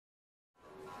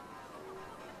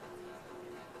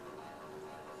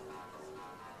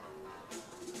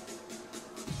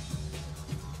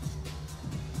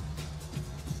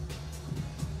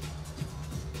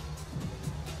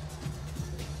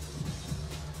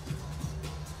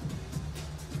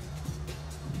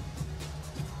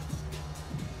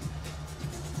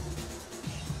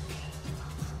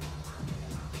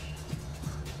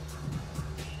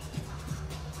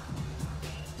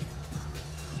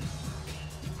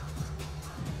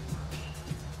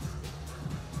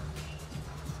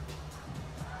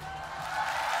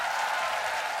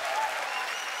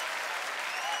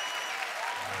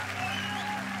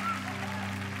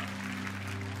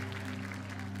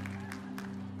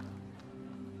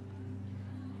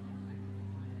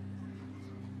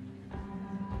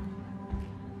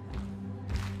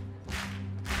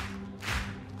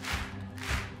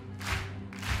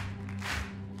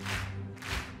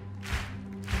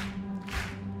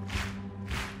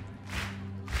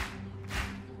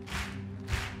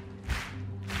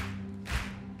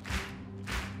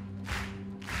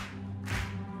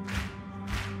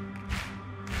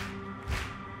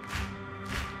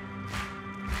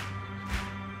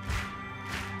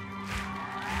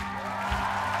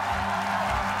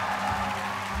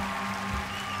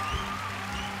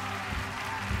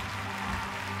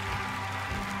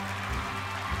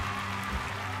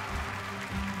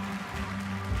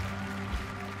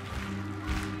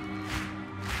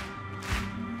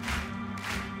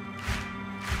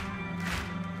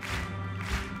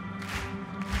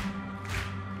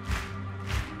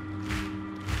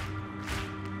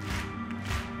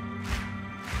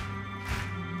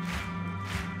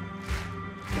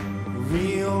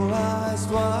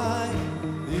why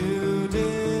you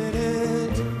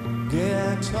didn't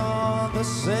get on the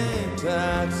same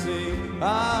taxi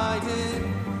I did.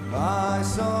 I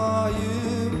saw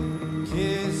you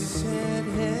kissing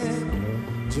him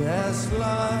just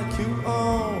like you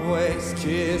always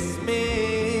kiss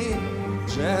me.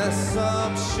 Just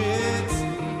some shit.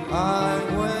 I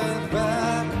went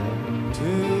back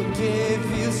to give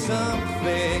you some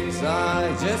things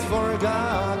I just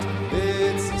forgot.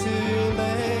 It's too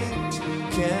late,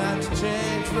 can't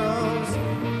change roads.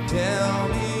 Tell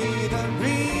me the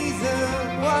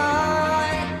reason why.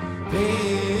 Please,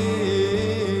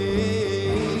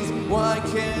 why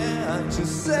can't you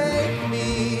save me?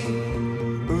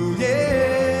 Ooh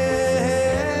yeah,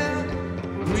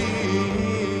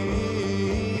 please,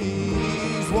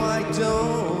 why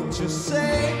don't you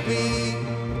save me?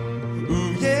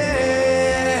 Ooh yeah.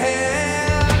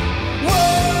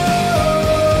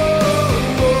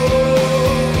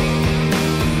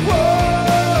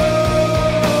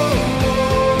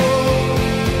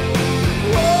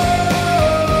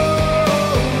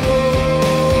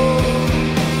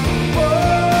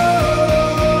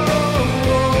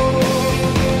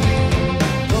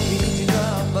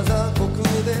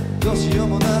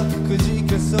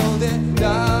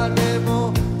誰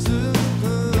も救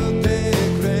って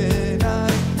くれない。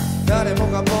誰も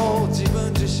がもう自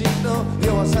分自身の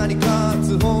弱さに勝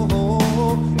つ方法を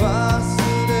忘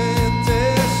れて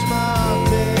しまっ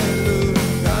てる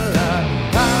から、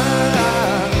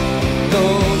どう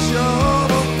しよう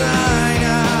もないな、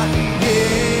yeah.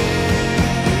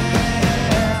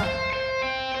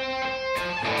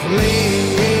 Please,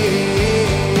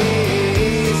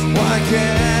 why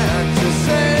can't you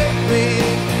save me?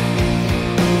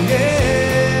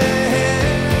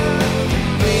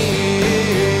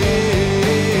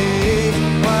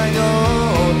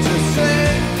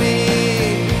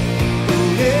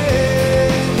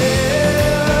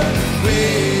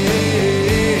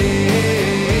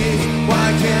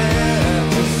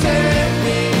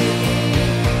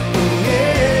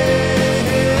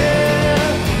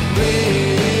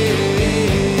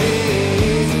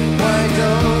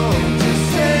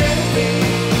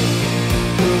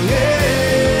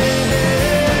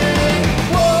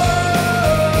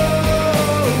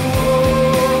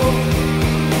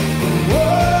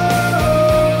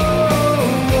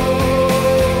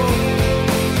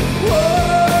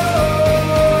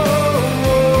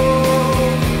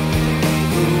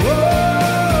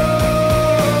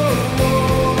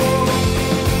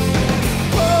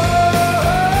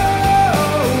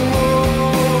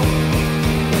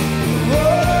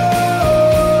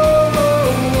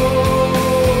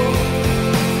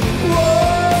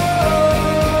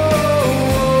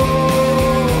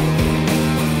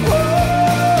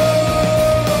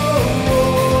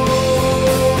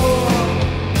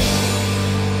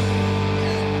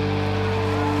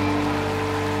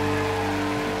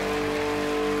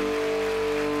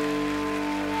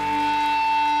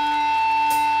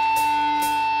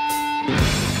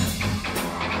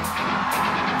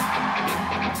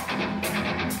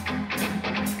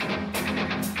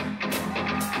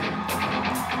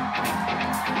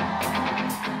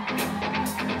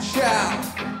 Ciao,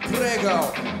 prego,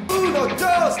 uno,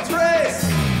 dos, tres.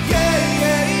 Yeah,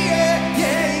 yeah, yeah,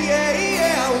 yeah, yeah,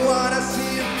 yeah. I wanna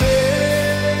see you face.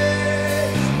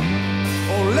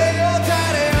 俺を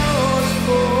誰よりも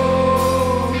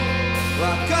分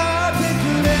かってく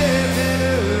れて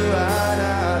るあな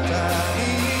たに。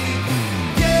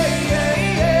Yeah, yeah,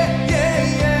 yeah, yeah,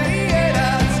 yeah, yeah.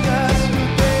 懐かしく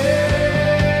て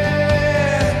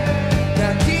泣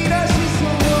き出しそ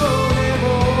うでも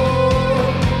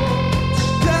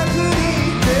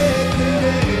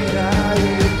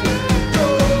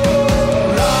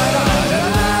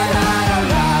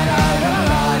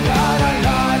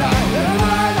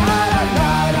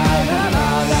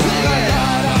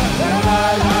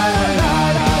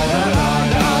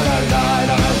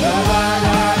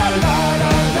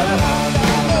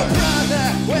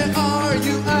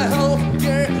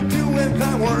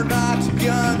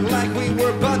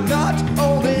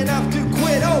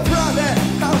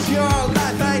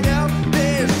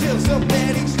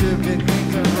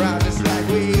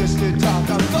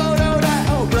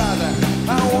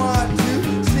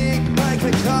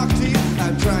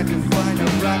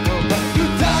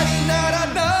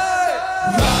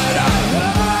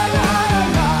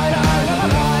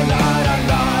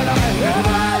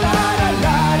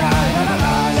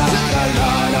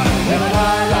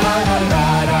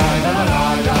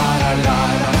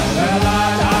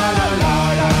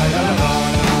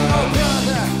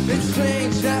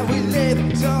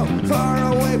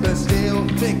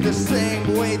the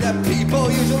same way that people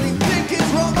usually think it's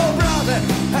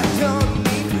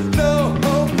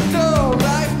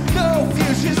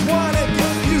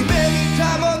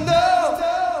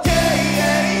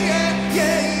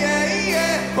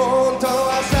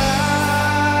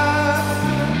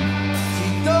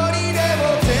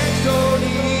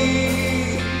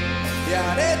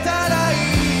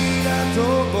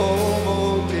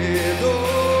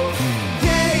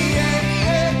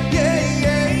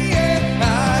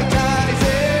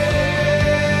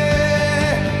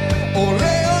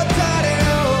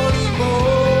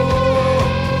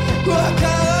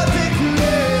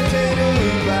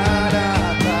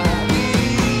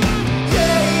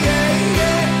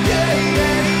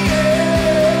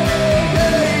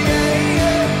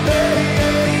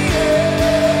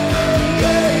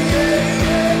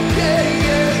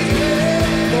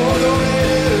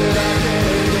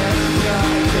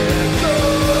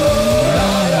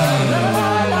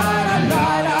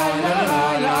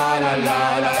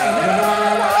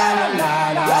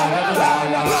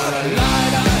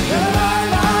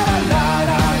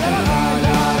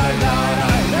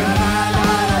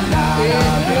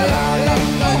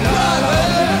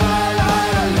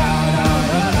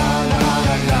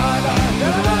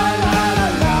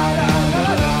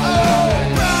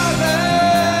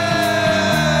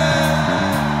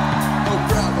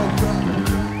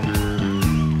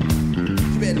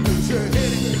better lose your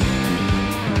head.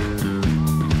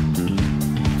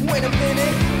 Wait a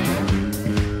minute.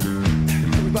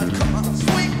 Everybody come on,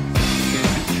 swing.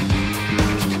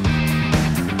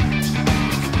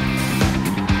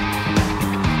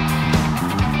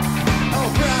 Oh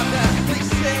brother, please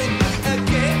say me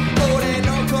again. 俺の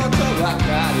ことわか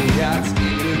るやつい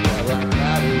るかわか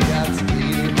るやつい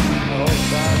る。Oh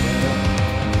brother.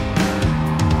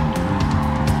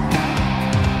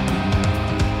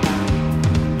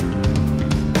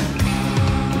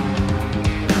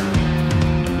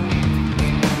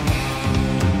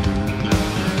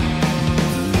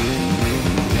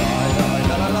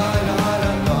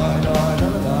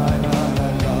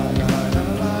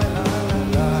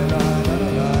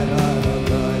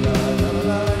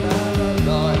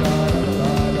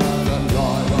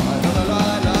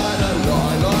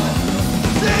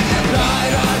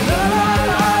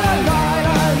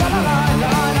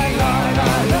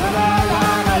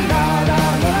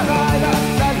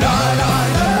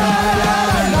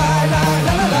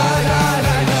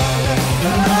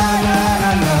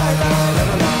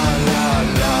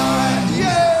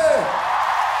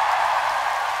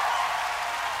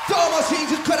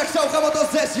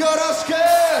 Okamoto'S です。よろしく。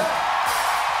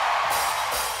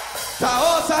倒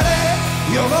され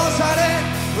汚され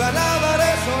笑われ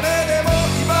それでも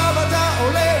今また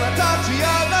俺は立ち上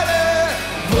がれ。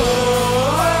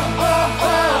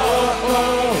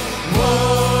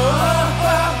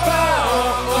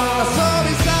遊び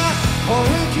さ本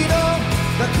気の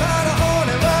だから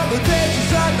俺は無敵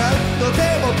さ何度で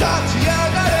も立ち上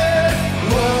がれ。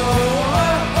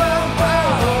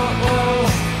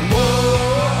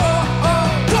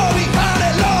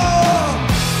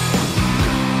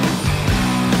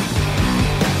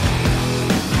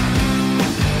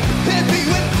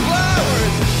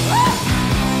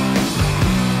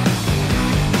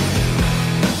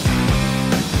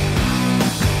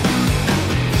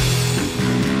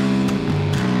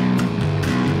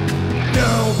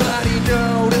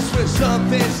When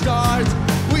something starts,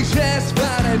 we just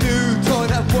find a new toy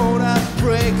that won't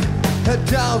break.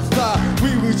 Adults thought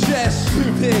we were just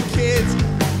stupid kids.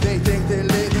 They think they're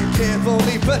living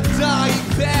carefully but dying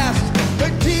fast. I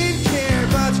didn't care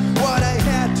much what I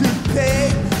had to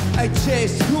pay. I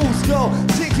chased school's goal,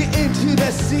 sinking into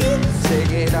the sea.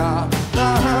 Singing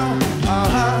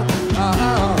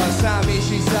寂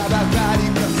しさばかり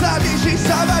か寂し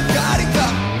さばかりか。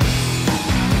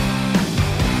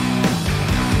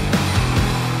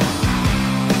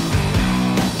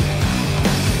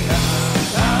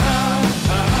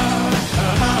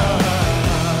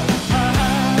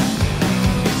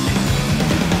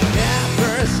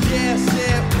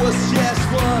Was just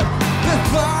fun. The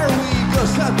far we go,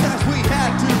 sometimes we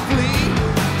had to flee.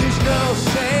 There's no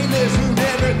sailors who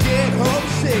never get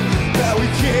homesick, but we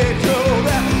can't go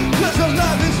back, cause our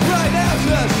love is right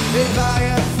after us. If I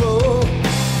am full,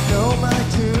 know my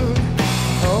tune,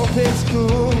 hope it's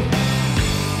cool.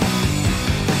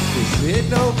 Is it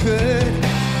no good?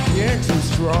 You're too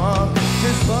strong,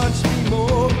 just punch me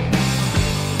more.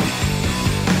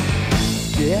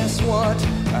 Guess what?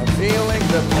 I'm feeling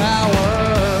the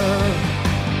power.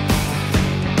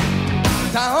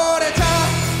 倒れた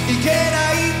いけな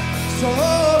いそう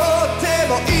で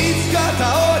もいつか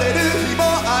倒れる日も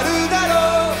あるだろ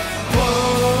う。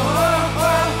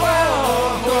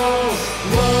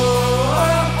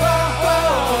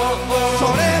そ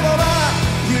れもまあ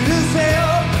許せよ。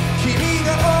君が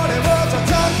俺を叩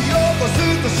き起こす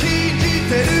と信じ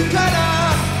てるから。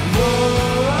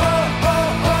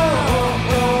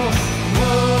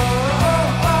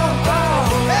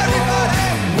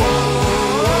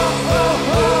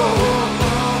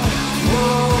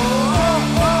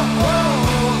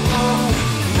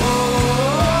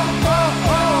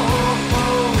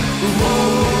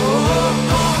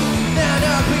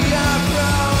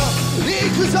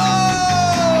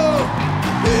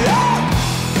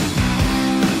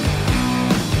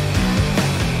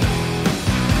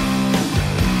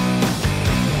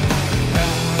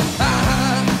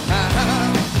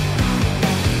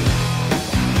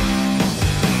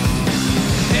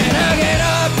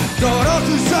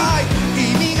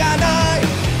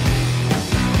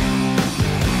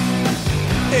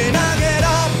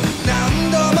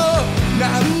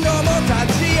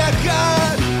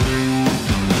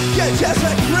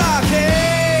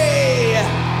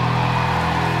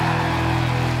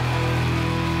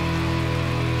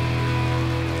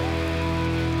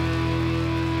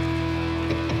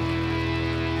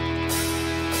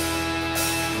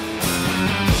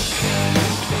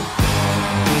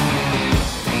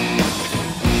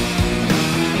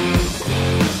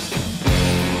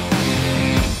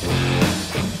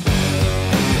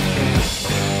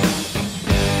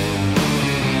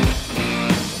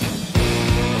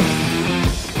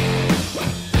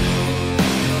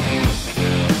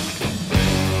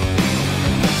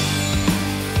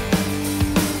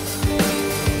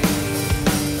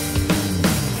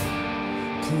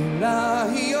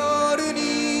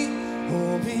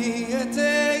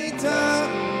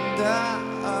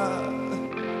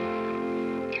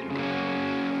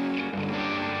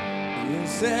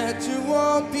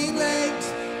won't be late,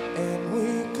 and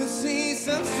we could see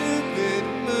some stupid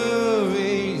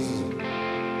movies.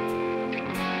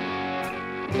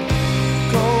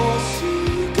 甲子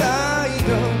街道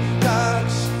タク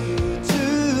シー渋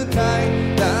滞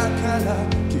だから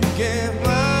機嫌悪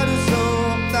そ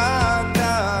うなんだ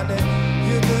ね。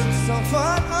You look so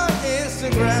fun on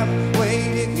Instagram,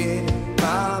 waiting in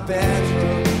my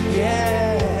bedroom.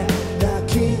 Yeah, 泣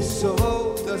きそう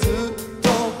だずっと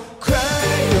Cry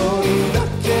夜だ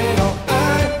けの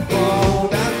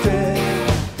iPhone なんて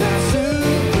That's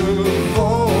good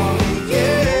for me. Yeah,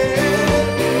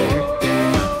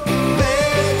 メ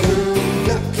ールだ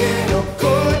けの声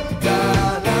だ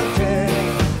なんて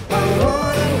I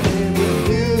wanna live with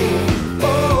you.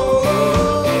 Oh,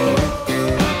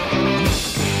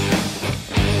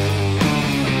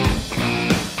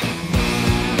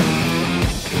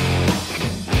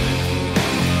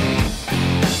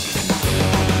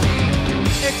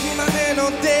 駅までの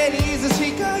デニーズ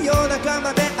しか夜中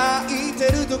まで空い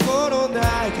てるところな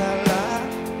いから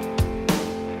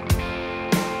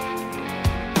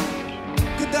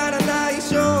くだらない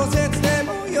小説で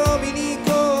も読みに行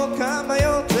こうか迷っ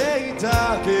てい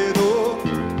たけど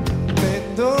め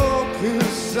んどく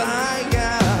さいや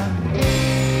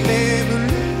眠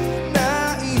れな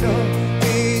いのい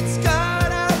つか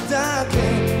らだっけ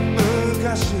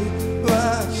昔は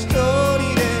一人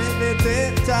で寝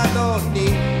てたのに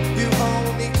You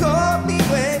only call me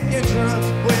when you're drunk,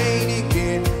 waiting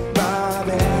in my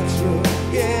bedroom.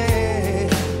 Yeah,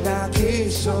 泣き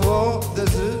そうだ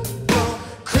ずっと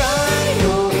Cry 夜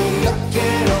だけ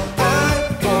の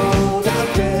iPhone だっ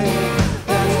て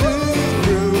That's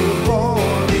good for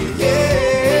me. Yeah,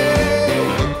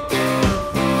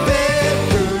 ベッ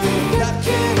ドだけ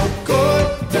の声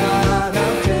だなん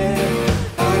て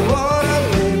I wanna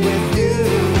live with you.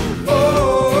 Oh,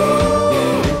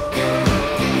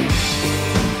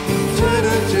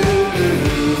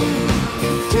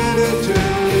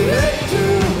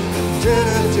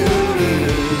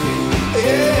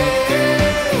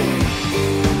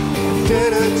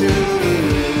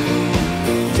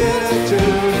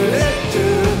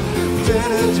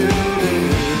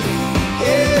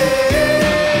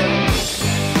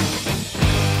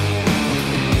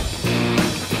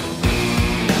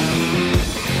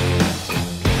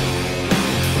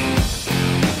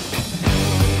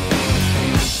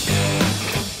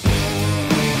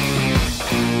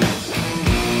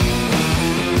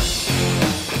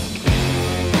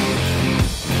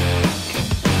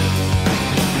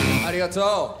ありが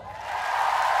とう。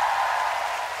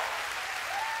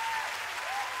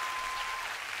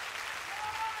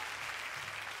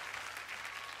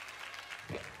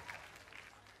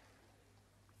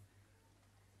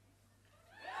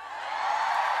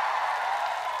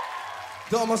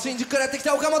どうも新宿からやってき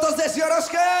た岡本です。よろし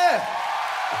く。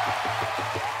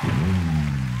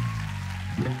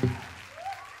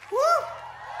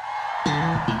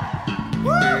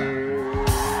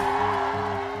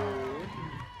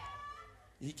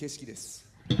いい景色です。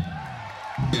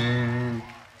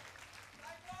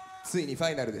ついにフ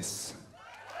ァイナルです。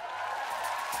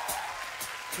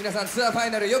皆さんツアーファ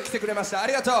イナルよく来てくれました。あ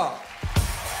りがとう。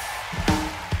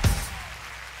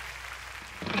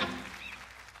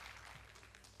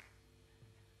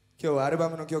今日はアルバ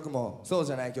ムの曲もそう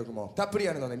じゃない曲もたっぷり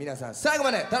やるので皆さん最後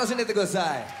まで楽しんでいってくだ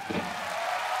さい。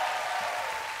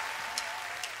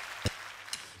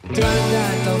だんだんと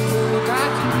深く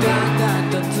だんだ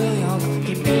んと強く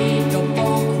君と僕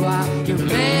は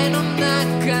夢の中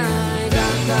へだ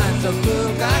んだんと深く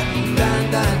だん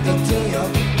だんと強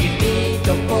く君と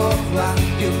僕は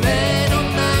夢の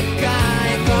中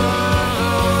へゴー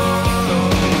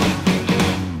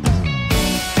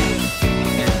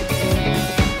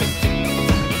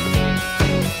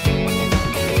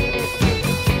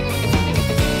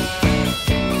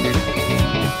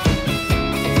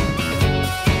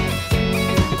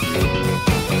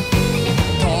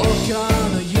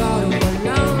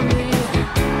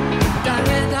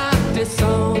誰だって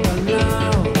そうだ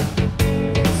ろう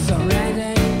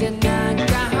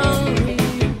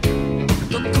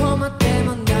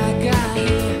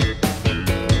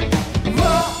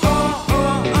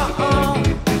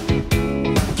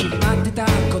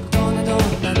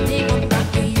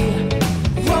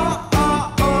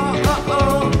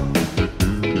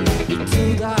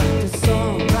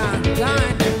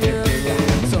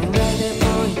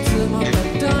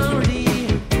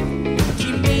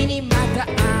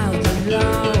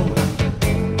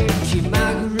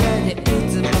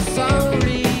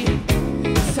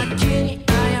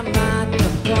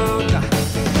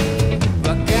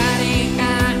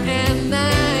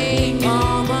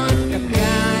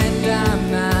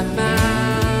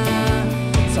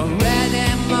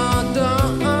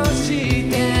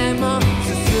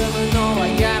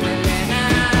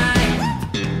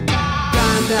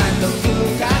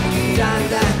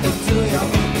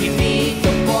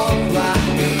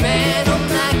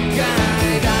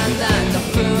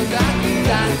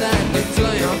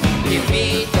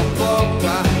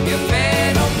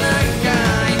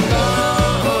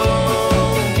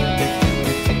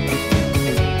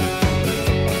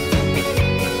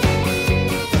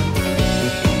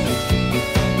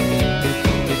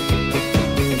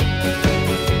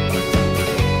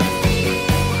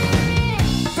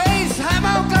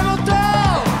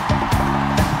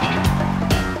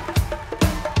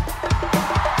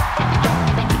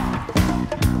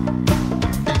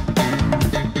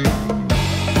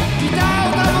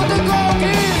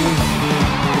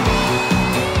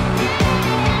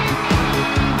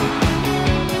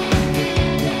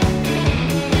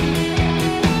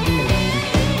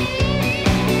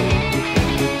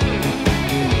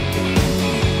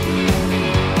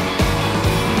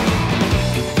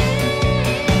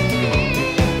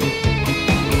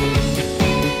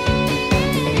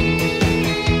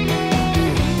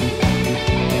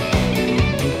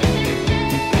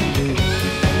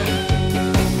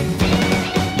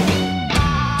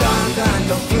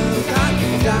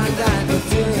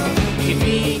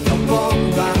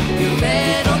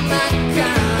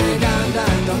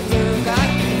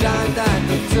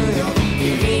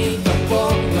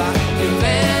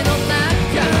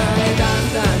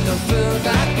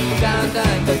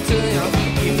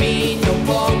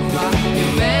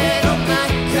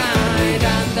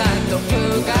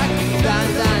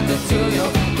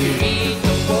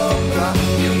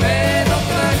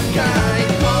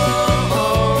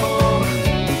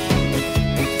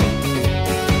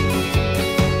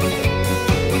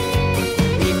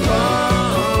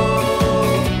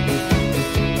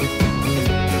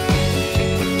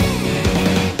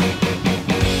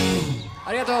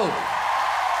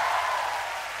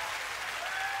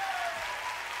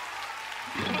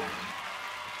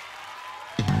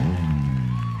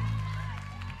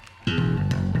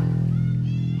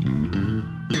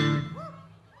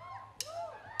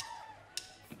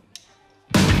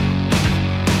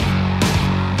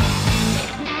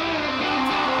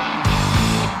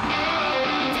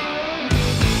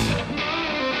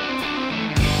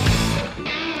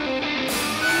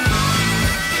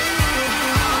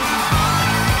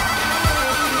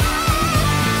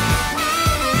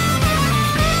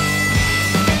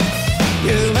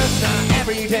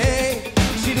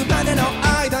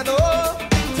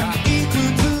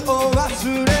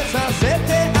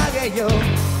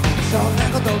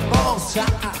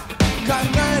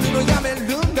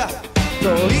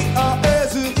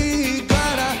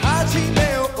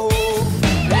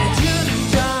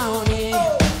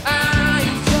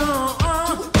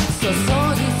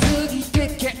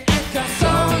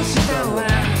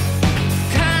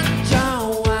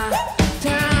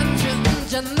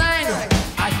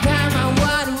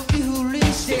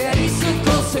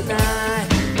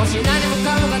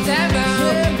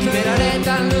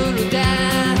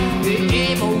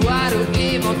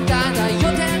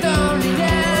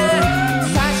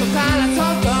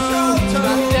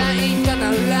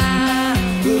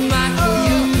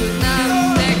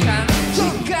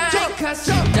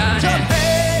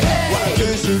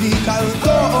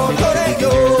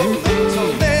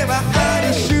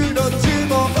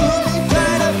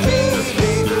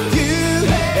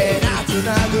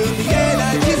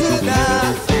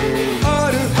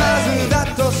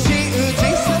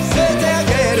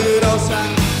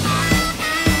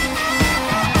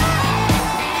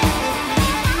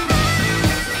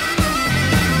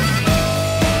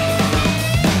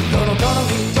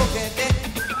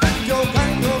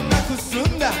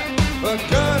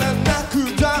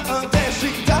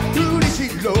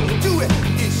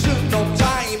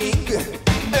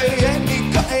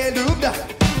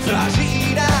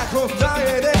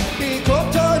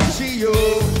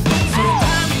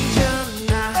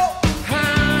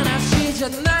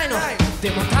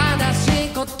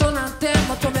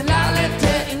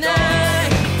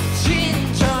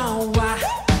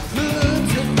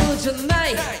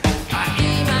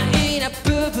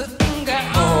分が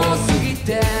多すぎ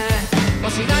ても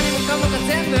し何もかもが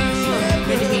全部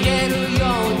目に見えるよ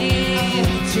うに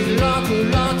白黒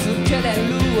つけれる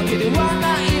わけではな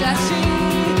いらしい。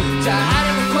じゃああれ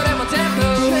もこれも全部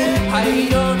灰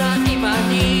色な今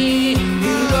に色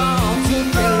をつ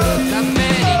けるため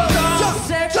にどうす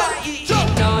ればいい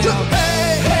のよ。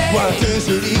ワンツース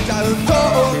リーカウント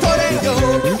を取れよ。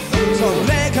そ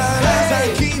れから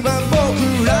先は僕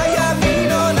ら闇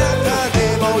の中で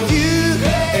も言う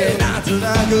夏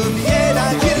なく見えな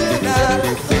い絆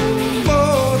ボ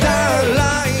ーダーラ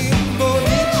インもに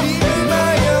じむ真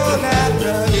夜中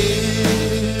に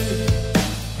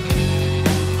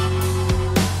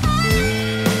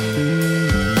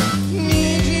に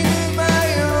じむ真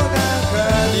夜中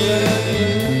に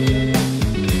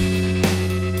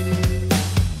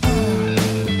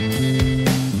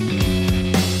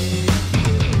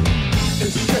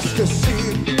It's just a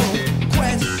simple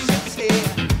question here.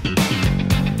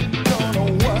 Don't know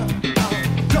what I'm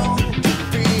going to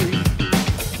be.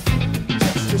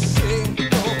 Just a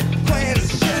simple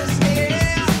question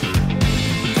here.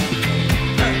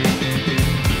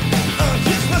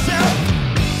 Kiss myself.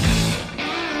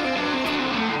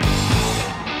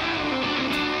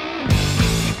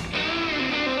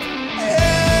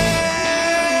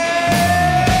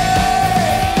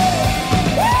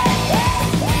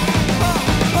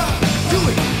 Do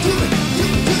it, do it, do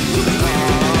it, do it.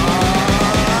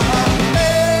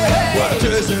 ワンツー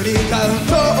スリーカウン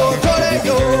トを取れ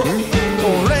よ。こ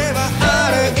れはあ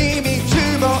る意味呪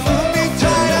文みた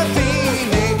いな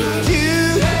feeling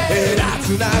You 夏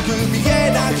なく見え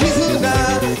ない絆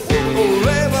俺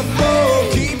はも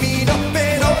う君の目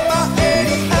の前に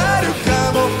あるか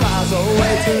も数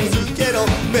え続けろ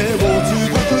目をつ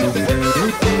ぶって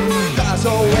数え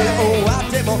終わっ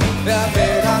てもやめ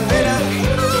られない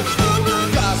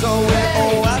数え終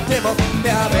わってもや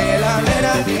められな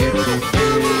い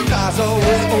数え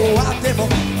終わっても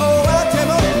終わっても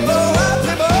終わって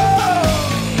も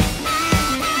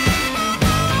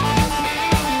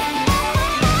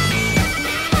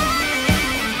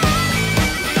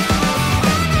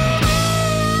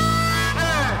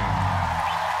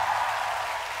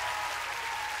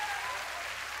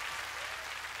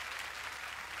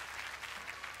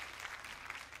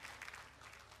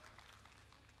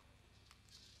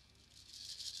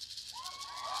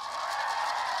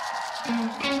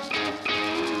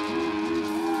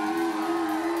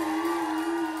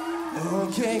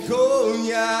OK 今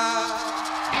夜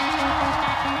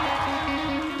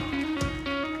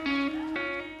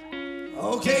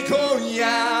OK 今夜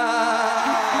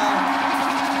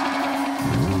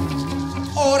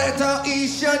俺と一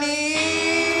緒に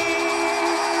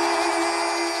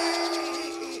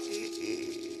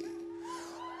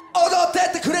踊って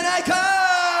ってくれないか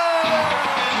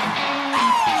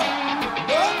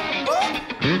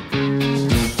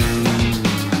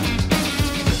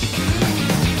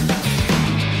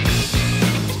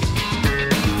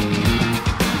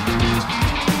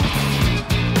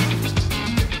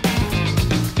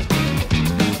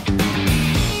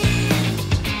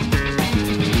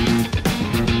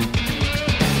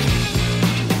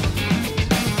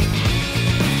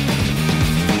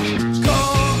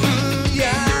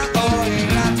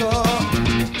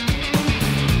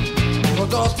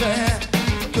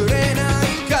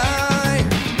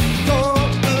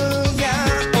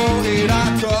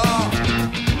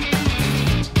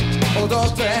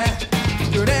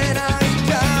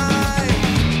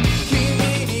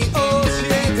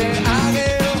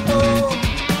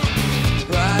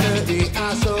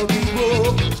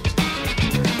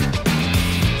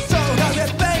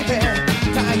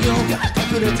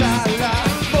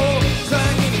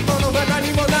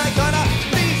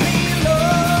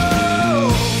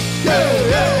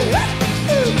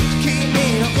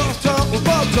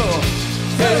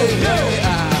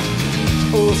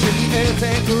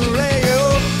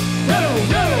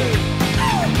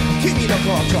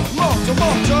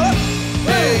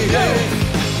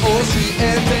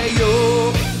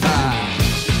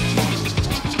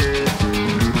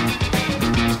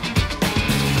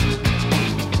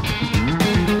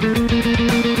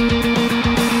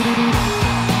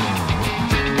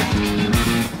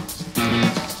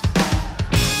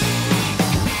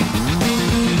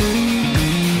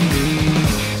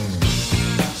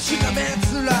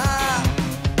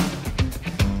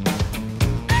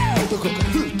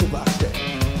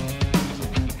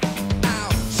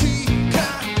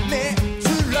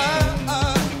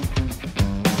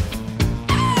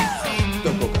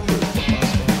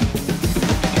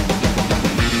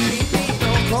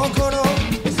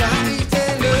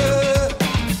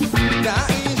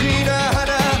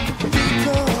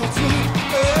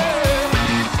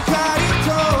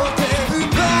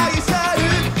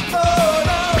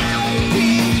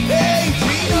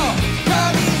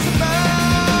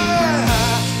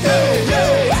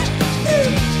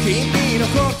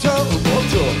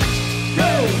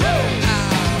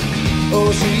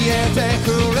て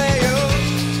くれよ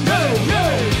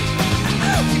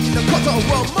君のことをも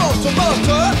っともっと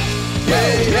教え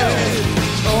てよ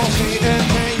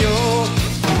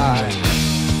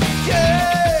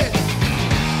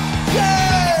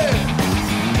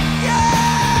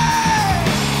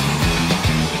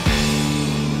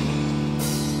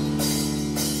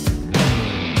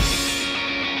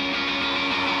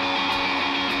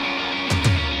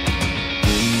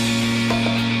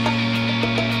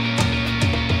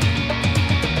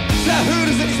フー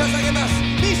ルズに捧げます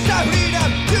Mr.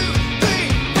 Freedom 2 3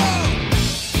 4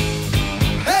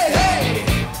 Hey hey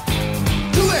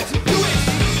Do it do it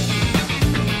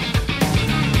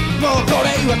もうこれ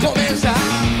はごめんさ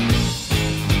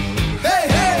Hey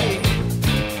hey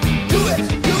Do it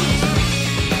do it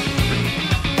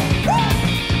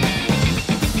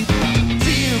自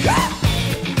由が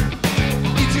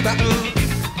一番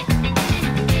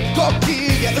ご機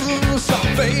嫌さ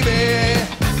Baby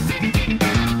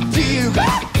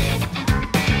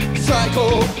最高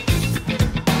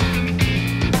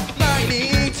毎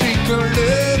日来る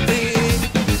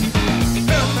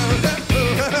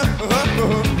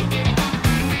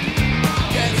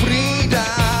Get freedom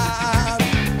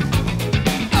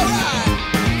Alright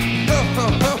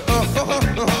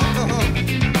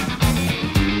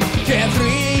Get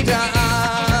freedom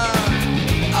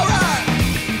Alright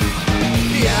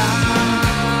Yeah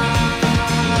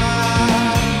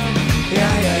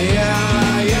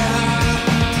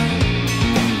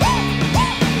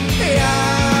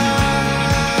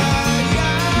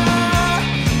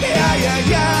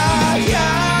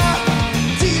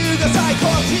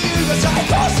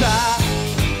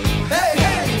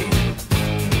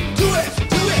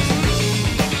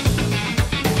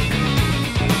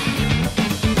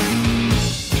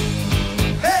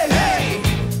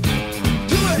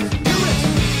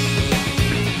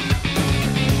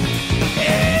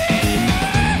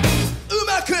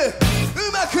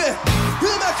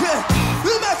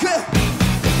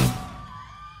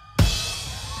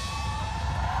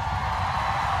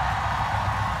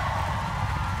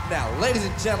Now, ladies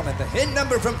and gentlemen, the hit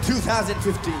number from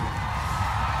 2015.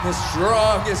 The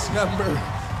strongest number,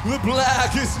 the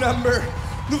blackest number,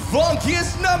 the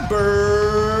funkiest number.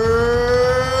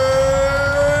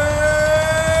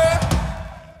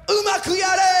 うまくや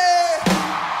れ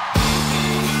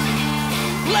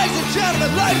Ladies and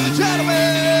gentlemen, ladies and gentlemen.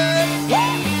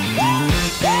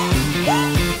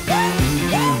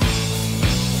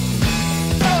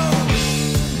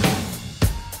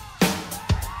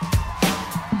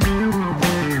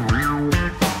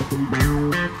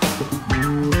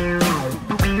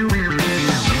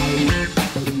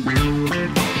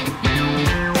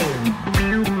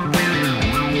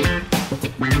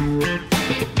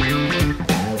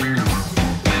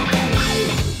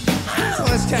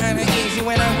 Kinda easy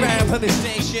when I ran for the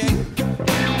station.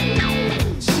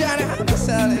 Shouting out the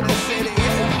sound in the city.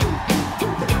 Yeah.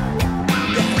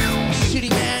 Shitty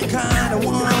man kinda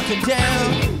walking down.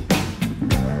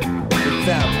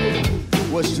 Found me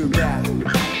was too bad.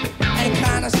 And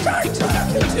kinda started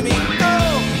talking to me.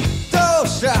 Oh, どう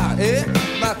した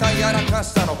またやらか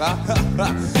したのか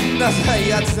ダサい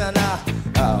やつだな。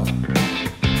Oh.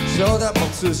冗談も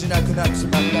通じなくなっち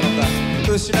まったのか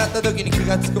失った時に気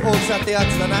がつく大きさってや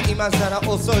つだな今さら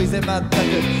遅いぜまったく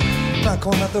まあ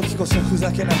こんな時こそふ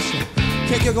ざけなくちゃ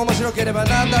結局面白ければ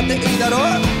なんだっていいだろう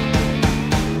悪い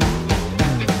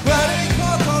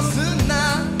ことすん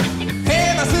な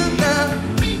ヘマすんな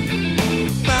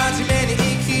真面目に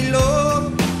生きろ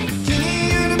気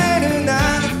に緩める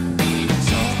な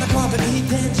そんなこと言っ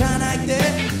てんじゃないって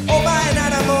お前な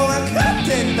らもう分かって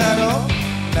んだろ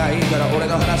いいから俺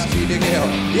の話聞いてけよ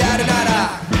やるな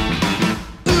ら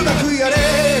うまくやれ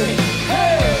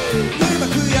うま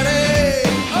くやれ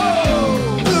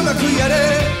うまくやれ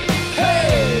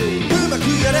うまく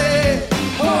やれ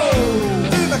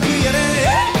うまくやれ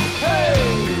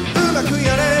うまく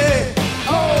やれ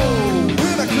う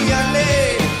まくやれ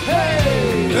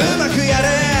うまくやれ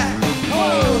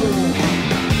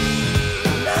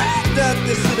だって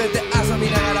全て遊び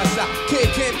ながらさ経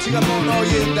験値がものを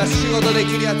言うんだ仕事で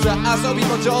きるやつは遊び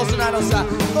も上手なのさ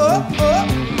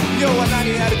要は何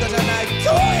やるかじゃない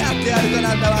どうやってやるか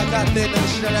なんだ分かってんのに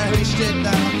知らないふりしてん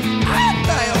だあっ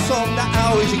たよそんな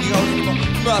青い時期が俺にも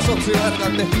まあ卒業な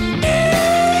んて金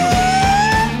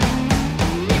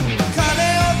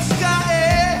を使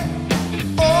え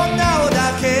女を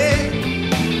だけ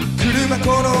車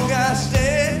転がして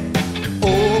女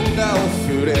を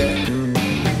振れ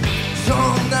そん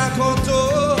なこと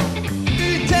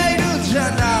言っているじゃ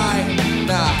ない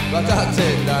な分かって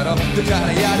んだろだか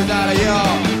らやるならよ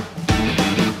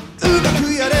うま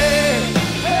くやれ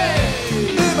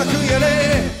うまくやれ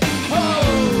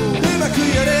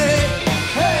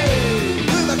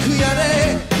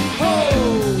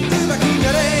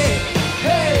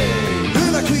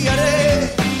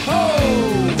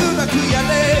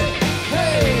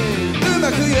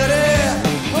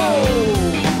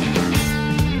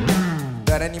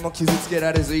も傷つけ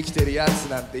られず生きてるやつ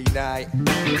なんていない。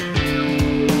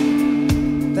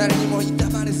誰にも痛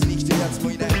まれずに生きてるやつ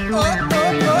もいない。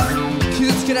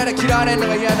傷つけられ嫌われるの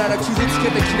が嫌なら傷つけ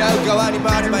て嫌う側に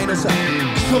回ればいいのさ。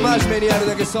クソ真面目にやる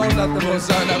だけ損だってもん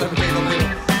さ。なのに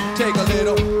take a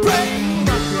little break。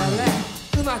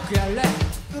 うまくやれ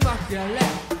うまくやれ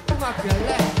うまくやれ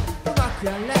うまく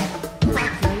やれうま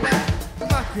くやれう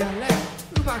まくやれ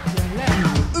うまくやれ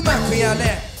うまくやれ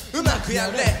うまく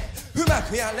やれうま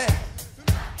くやれ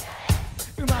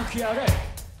うまく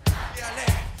やれ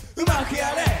うまく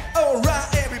やれ Alright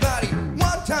everybody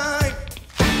one time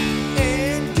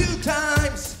and two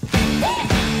times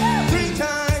three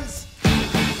times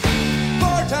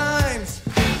four times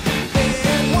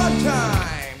and one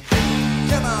time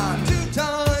come on two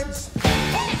times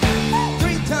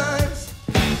three times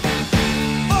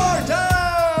four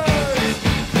times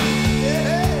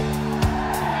yeah。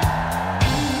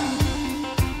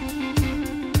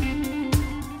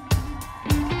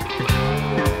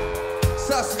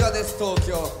 さすがです東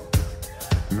京。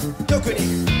特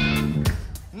に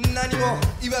何も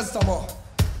言わずとも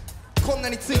こんな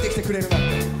についてきてくれるなんて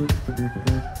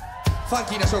ファン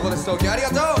キーな証拠です東京。ありが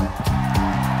とう。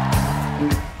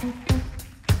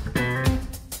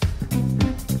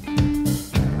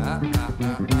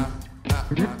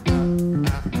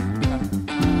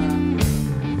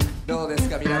どうです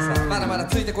か皆さん、まだまだ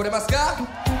ついてこれますか？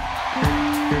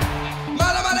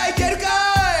まだまだいけるかい？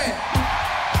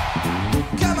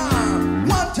 Come on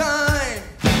one time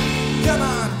come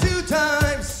on two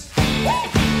times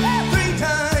three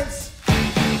times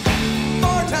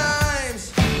four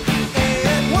times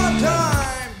and one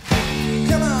time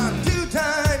come on two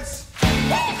times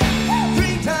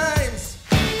three times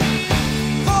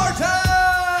four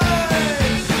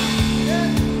times yeah。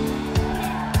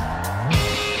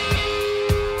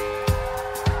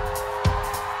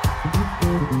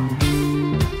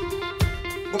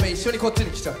 ごめん一緒にこっち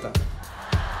に来ちゃった。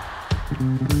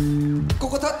こ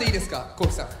こ立っていいですかコウ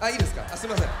キさん。あいいですか。あすい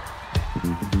ません。い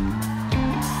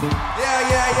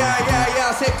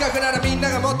やせっかくならみんな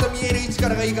がもっと見える位置か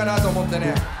らがいいかなと思って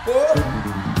ね。お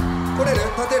来れる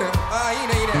立てる。あいい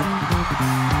ねいいね。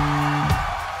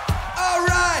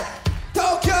 Alright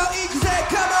東京行くぜ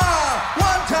Come on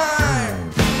one time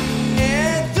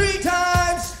and three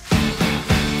times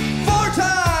four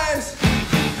times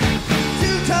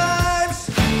two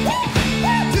times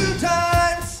two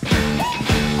times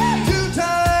two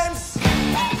times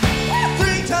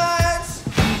three times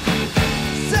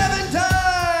seven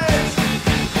times。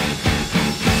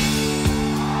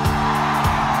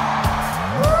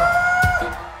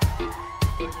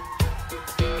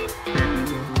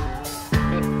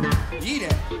 いいね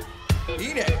い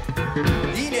いね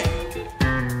いいね。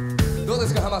どうで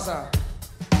すか浜さん、フ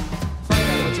ァイ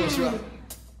ナルの調子は？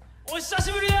お久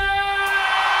しぶりです。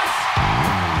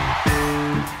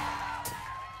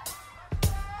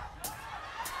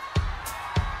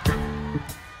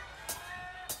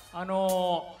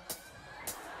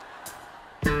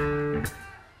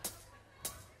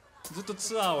ずっと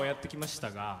ツアーをやってきました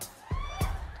が、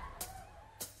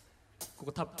こ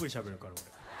こたっぷり喋るから俺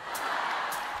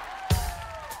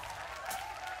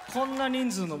こんな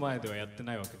人数の前ではやって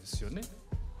ないわけですよね。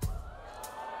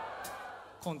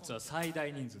今ツアー最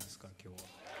大人数ですから今日は。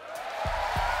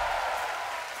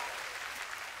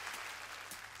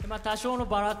でまあ多少の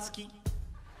ばらつき、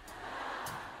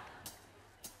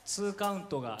2カウン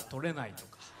トが取れないと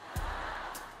か、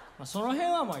まあ、その辺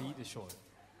はまあいいでしょうよ。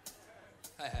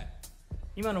はいはい。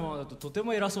今のままだととて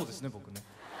も偉そうですね僕ね。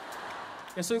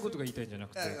いやそういうことが言いたいんじゃな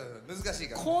くて、難しい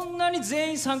から、ね、こんなに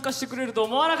全員参加してくれると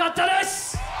思わなかったで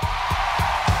す。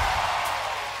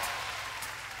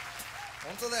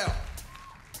本当だよ。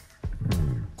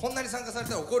こんなに参加され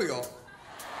たら怒るよ。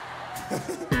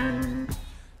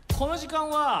この時間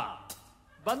は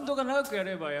バンドが長くや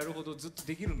ればやるほどずっと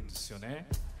できるんですよね。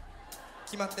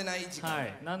決まってない時間。は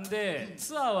い。なんで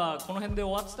ツアーはこの辺で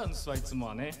終わってたんですわいつも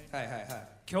はね。はいはいはい。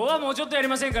今日はもうちょっとやり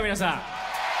ませんか皆さ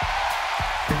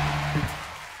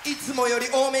ん。いつもより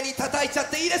多めに叩いちゃっ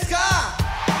ていいですか？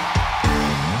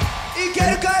いけ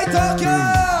るかい東京。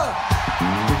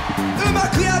うま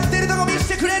くやってるとこ見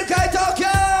せてくれるかい東京。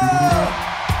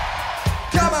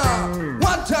 Come on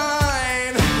one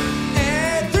time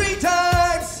and three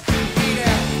times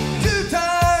two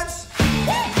times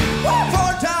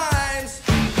four times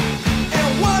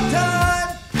and one time.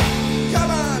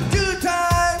 Come on two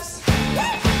times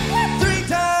three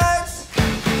times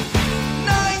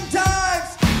nine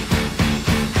times。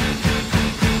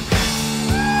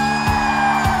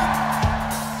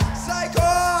 最高。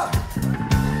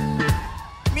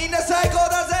みんな最高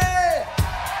だぜ。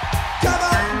 Come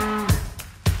on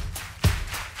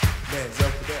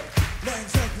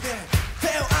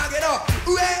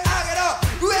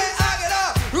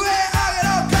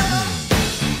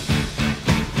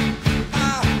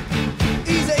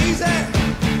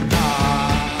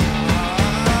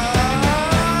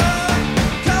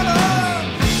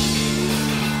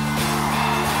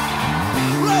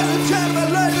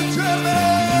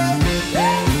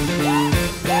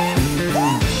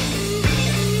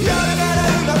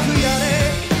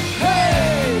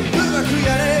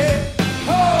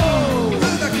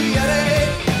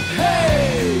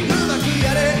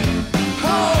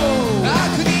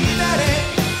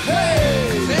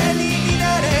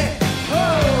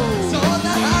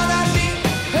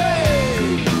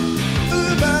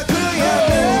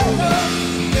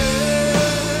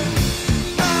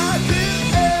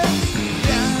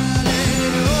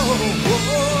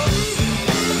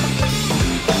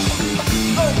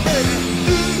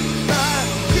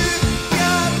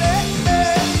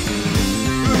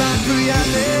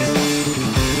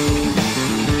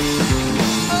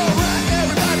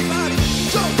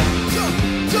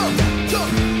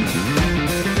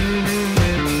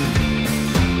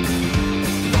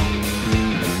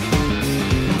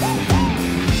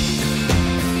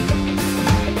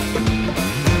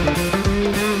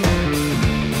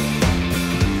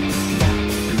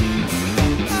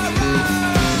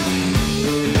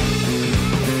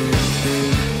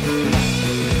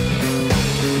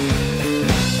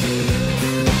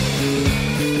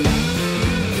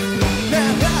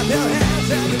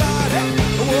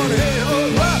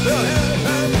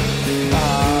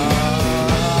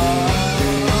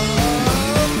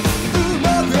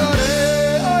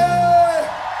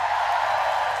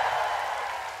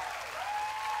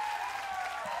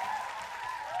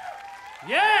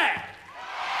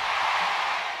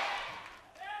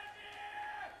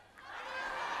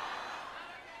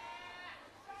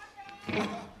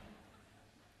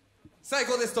最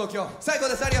高です東京、最高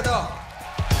です、ありがとう。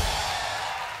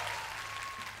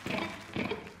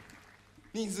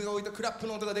人数が多いとクラップ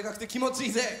の音がでかくて気持ちい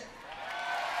いぜ。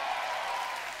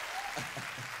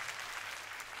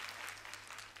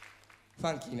フ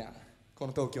ァンキーなこ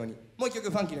の東京にもう一曲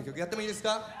ファンキーな曲やってもいいです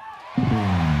か？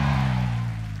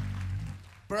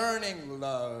 Burning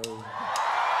Love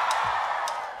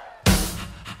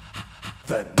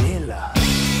Vanilla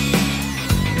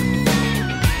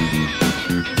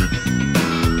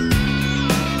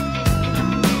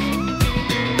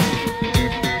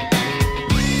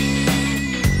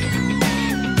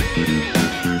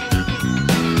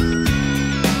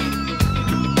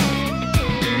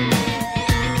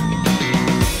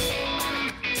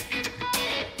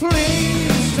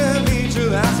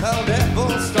That's how devil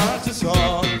starts a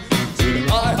song. To the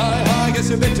high, guess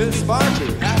a bit too smart to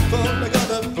have fun like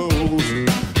other fools.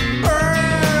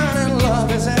 Burning love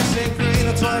is acid green,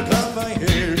 that's why I come by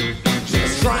here.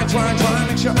 Just try,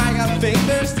 make sure I got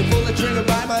fingers to pull the trigger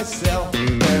by myself.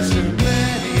 There's too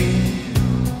many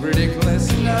ridiculous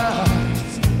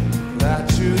nights that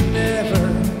you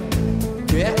never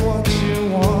get what you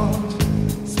want.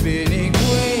 Spinning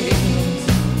wings,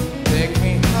 take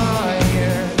me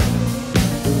higher.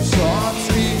口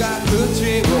が口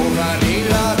を輪に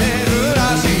られるら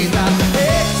しいんだ。い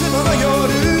つもの夜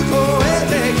越え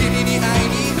て君に会い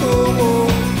に行こう。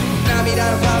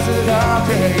涙の数だけ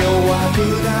弱く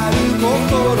なる心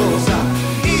さ。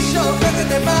一生かけ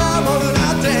て守るな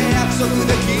んて約束で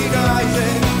きないぜ。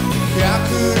100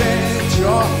年ちょ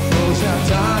っとじゃ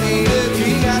足りる気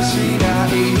がしない。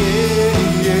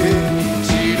死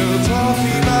ぬ時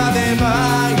まで毎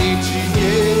日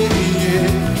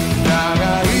長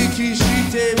生きし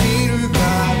てみるか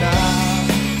な。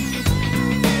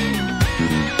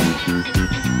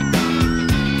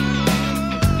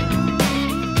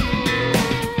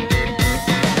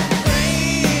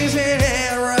Raising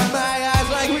hair around my eyes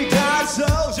like we got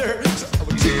soldiers. So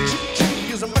we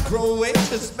use a microwave,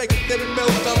 just make it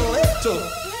melt a little.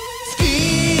 好き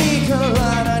か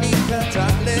ら何か食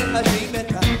べ始めた。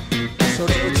そ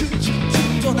れをちょっ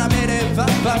と舐めれば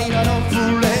バニラのフ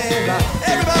レーバー。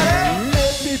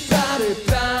Everybody!Everybody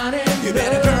burn it. You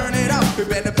better burn it up. You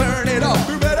better burn it up.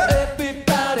 You better.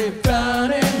 Everybody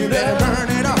burn it. You better burn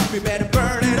it up. You better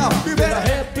burn it up. You better.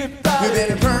 Everybody. You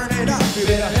better burn it up. You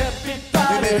better.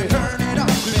 Everybody. You better burn it up.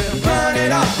 You better burn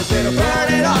it up. You better burn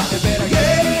it up. You better.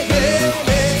 Yeah.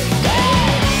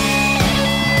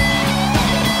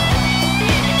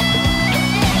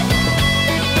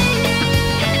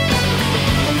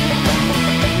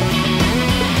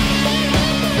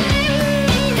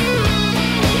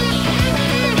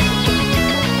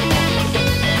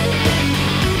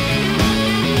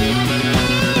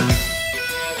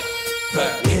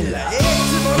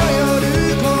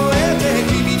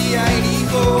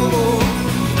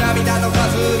涙の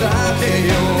数だけ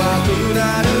弱く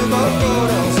なる心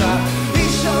さ。一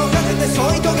生かけて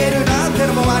添い遂げるなんて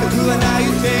のも悪くはない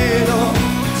けど、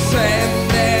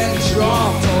1000年ちょっ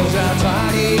とじゃ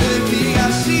足りる気が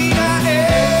しない。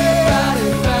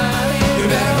You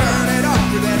better burn it up,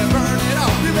 you better burn it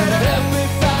up, you better.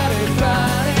 Everybody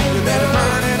burn it. You better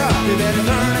burn it up, you better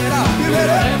burn it up, you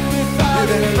better. You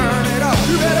better burn it up,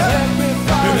 you better.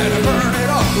 You better burn it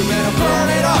up, you better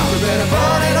burn it up, you better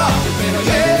burn it up, you better.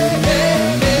 Yeah.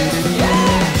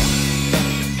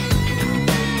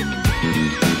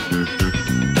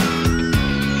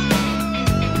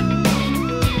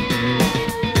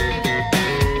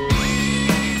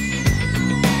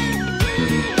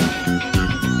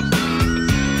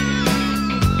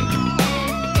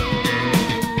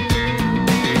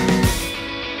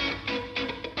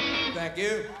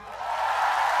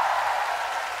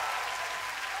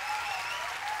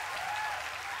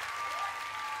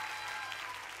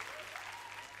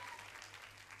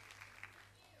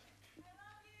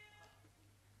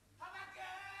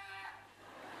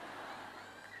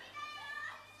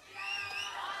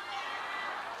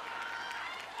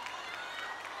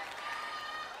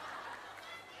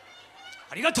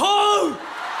ありがとう。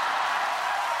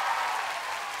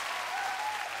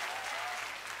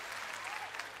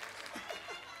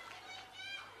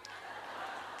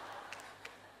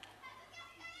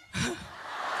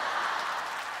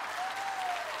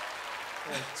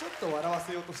ちょっと笑わ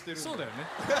せようとしてる。そうだよね。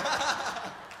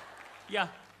いや、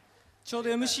ちょうど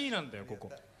MC なんだよここ。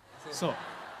そう。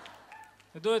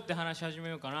どうやって話し始め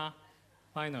ようかな。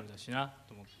ファイナルだしな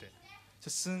と思って。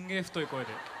すんげえ太い声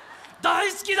で「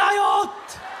大好きだよ!」っ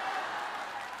て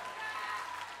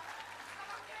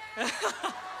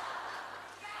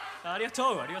ありが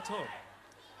とうありがとう。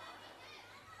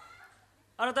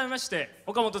改めまして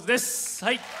Okamoto'Sです。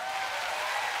はい。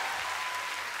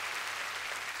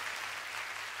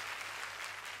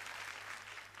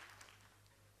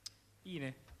いい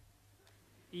ね。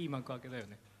いい幕開けだよ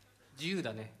ね。自由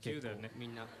だね。自由だよね。み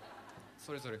んな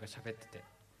それぞれが喋ってて、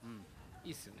い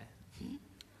いっすよね。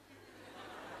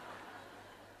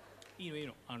いいのいい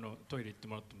の。トイレ行って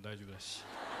もらっても大丈夫だし。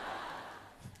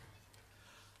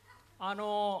まあ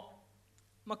今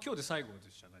日で最後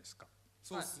じゃないですか。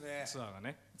そうですね。ツアーが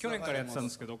ね。去年からやってたんで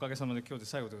すけど、おかげさまで今日で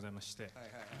最後でございまして。あ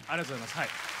りがとうございます。は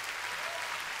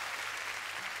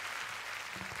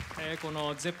い。こ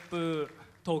のゼップ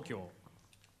東京、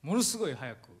ものすごい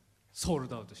早くソール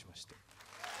ドアウトしまして。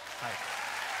はい。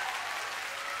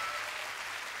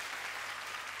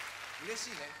嬉しい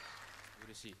ね。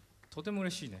嬉しい。とても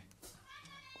嬉しいね。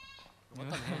ま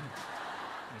たね。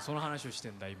その話をし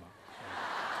てんだ今。よ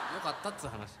かったっつう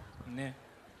話。ね。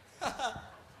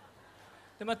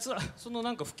でまあそのな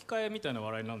んか吹き替えみたいな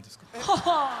笑いなんですか。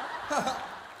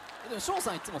でも翔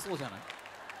さんいつもそうじゃない。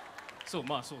そう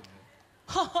まあそうね。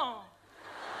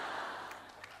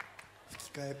吹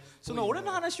き替え。その俺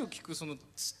の話を聞くその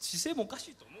姿勢もおか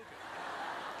しいと思うけど。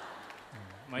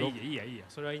まあいいやいいや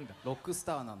それはいいんだ。ロックス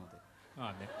ターなので。ま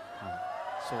あね。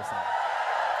翔さん。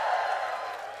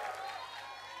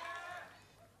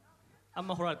あん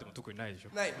ま掘られても特にないでし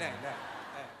ょ。ない。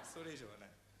それ以上はない。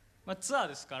まあツアー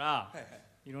ですから、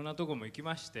いろんなとこも行き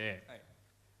まして、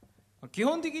基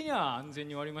本的には安全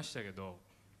に終わりましたけど、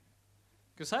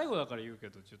今日最後だから言うけ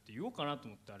どちょっと言おうかなと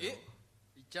思ってあれ。言っ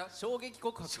ちゃう？衝撃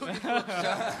告白。し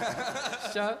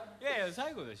ちゃう？いやいや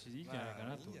最後だしいいんじゃないか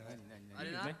なと思って。あ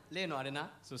れな。例のあれ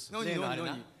な。そうそう。例のあれ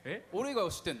な。俺以外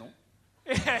は知ってんの？い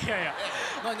や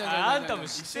あんたも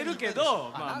知ってるけ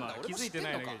どまあまあ気づいてな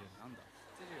いだけじゃん。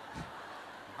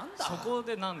そこ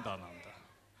でなんだ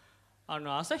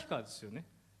旭川ですよね。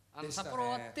札幌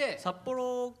終わって札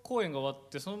幌公演が終わっ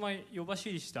てそのまま夜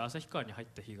走りして旭川に入っ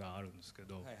た日があるんですけ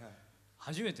ど、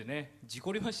初めてね事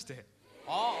故りまして、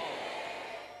も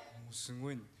うす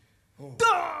ごいド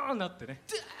ーンなってね、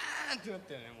ドーンってなっ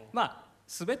たよね。もうまあ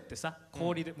滑ってさ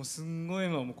氷でもうすんごい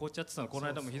もう凍っちゃってたの。この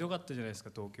間もひどかったじゃないですか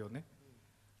東京ね。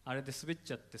あれで滑っ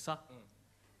ちゃってさ、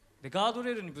でガード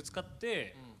レールにぶつかっ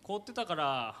て凍ってたか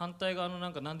ら反対側のな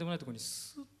んか何でもないところに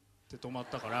スッって止まっ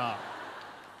たから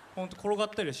ほんと転がっ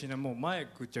たりはしない。もう前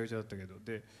ぐっちゃぐちゃだったけど、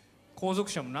で後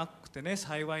続車もなくてね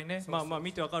幸いね。まあまあ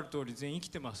見て分かる通り全員生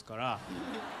きてますから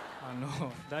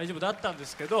大丈夫だったんで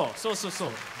すけど。そう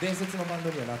伝説のバン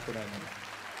ドにはなってないのに。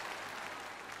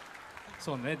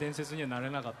そうね伝説にはな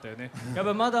れなかったよね。やっ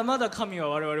ぱまだまだ神は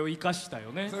我々を生かした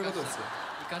よね。そういうことですよ。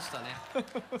生かしたね。ス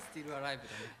ティールアライブ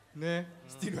だね。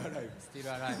スティールアライブ。スティー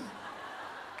ルアライブ。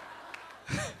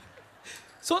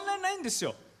そんなにないんです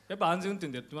よ。やっぱ安全運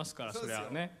転でやってますから。それは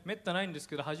ねめったないんです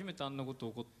けど初めてあんなこと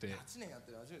起こって。8年やっ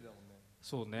てる初めてだもんね。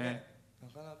そうね。な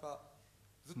かなか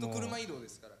ずっと車移動で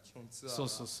すから基本ツアーは。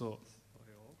そう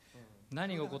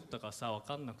何が起こったかさ分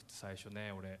かんなくて最初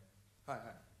ね俺。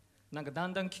なんかだ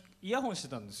んだんイヤホンして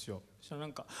たんですよ。そしたらな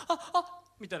んかあ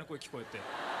みたいな声聞こえて。違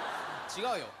う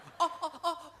よ。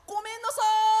ごめんなさ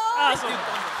ーいって言った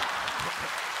んだよ。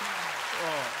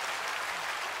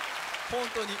本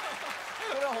当に。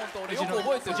これは本当俺よく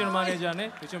覚えてる。うちのマネージャ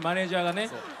ーがね。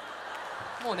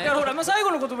もうね。だからほら、まあ、最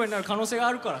後の言葉になる可能性が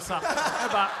あるからさ、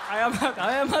やっぱ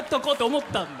謝っとこうと思っ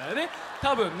たんだよね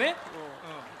多分ね。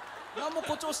何も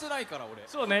誇張してないから俺。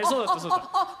そうねそうだった。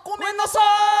ごめんなさ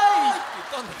ーいって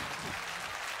言ったんだよ。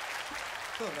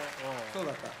そう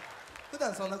だった。普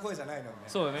段そんな声じゃないのにね。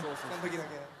そうだね。その時だけ。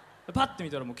パッて見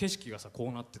たらもう景色がさこ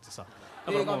うなっててさ、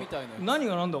映画みたいな。何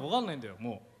が何だか分かんないんだよ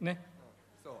もうね。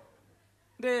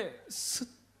でスッ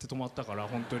て止まったから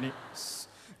本当に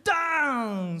ダ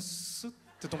ーンスッ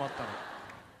て止まったの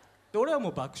で、俺はも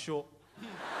う爆笑。本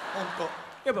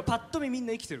当やっぱパッと見みん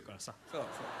な生きてるからさ。そう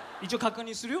一応確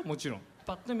認するよもちろん。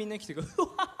パッと見みんな生きてるからう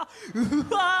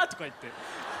わーとか言って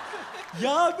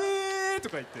やべーと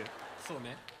か言って。そう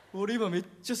ね。俺今めっ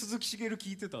ちゃ鈴木茂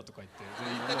聞いてたとか言って。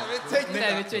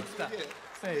めっちゃ言ってた。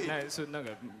それなん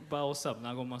か場をさ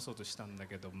和まそうとしたんだ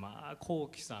けど、まあこ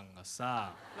うきさんが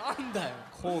さなんだよ。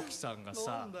こうきさんが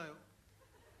さなんだよ。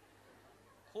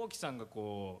こうきさんが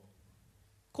こう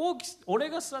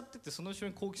俺が座っててその後ろ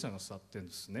にこうきさんが座ってるん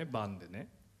ですねバンでね。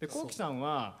でこうきさん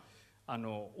は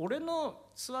俺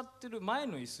の座ってる前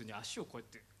の椅子に足をこうや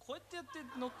ってやって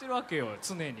乗ってるわけよ。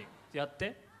常にやっ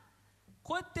て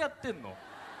こうやってやってんの。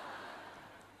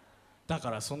だか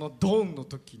らそのドーンの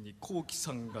時にこうき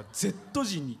さんが Z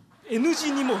字に N 字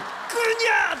にもうグニ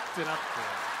ャーってなっ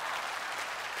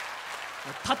て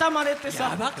畳まれてさ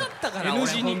やばかったから N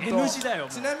字に俺ほんと N 字だよ。も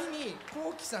うちなみに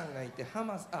こうきさんがいて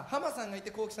浜さんがいて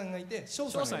こうきさんがいて翔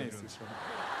さんがいるんですよ。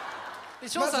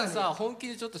翔さんさ本気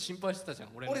でちょっと心配してたじゃん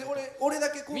俺のこと。俺だ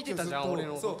けこうき見てたじゃん俺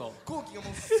のこと。そうこうきがも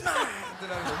うスマーンって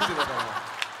なるの見てたか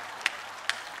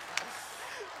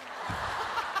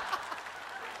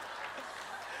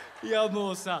らいや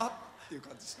もうさあっていう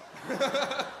感じした。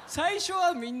最初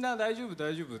はみんな大丈夫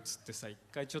大丈夫っつってさ、一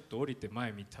回ちょっと降りて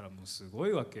前見たらもうすご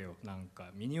いわけよ。なんか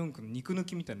ミニ四駆の肉抜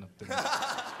きみたいになってるま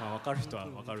あ分かる人は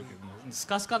分かるけどもうス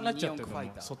カスカになっちゃってる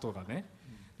の外がね。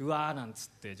うわーなんつっ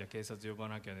てじゃあ警察呼ば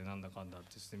なきゃでなんだかんだって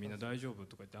言ってみんな大丈夫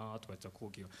とか言ってあーとか言ったら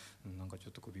後期がなんかちょ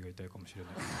っと首が痛いかもしれ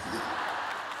ない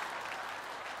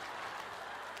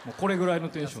もうこれぐらいの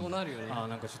テンション。そうなるよね。あー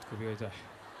なんかちょっと首が痛い。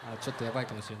ちょっとやばい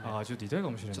かもしれない。あーちょっと痛いか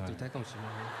もしれない。ちょっと痛いかもしれない。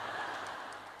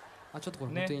ちょっとこ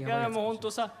れね、本当にいやばいやつかもしれない。やもう本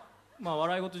当さ、まあ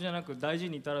笑い事じゃなく大事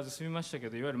に至らず済みましたけ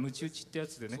ど、いわゆるムチ打ちってや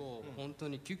つでね。そう本当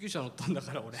に救急車乗ったんだ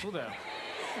から俺。そうだよ。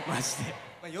マジで。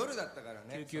まあ夜だったから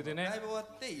ね。救急でねライブ終わ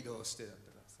って移動してだっ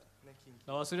たからさ。ね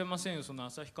忘れませんよ、その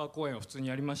旭川公演は普通に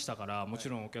やりましたから、もち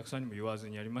ろんお客さんにも言わず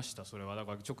にやりました。それはだ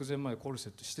から直前までコルセ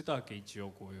ットしてたわけ、一応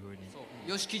こういう風に。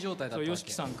よしき状態だったわけ。よし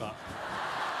きさんか。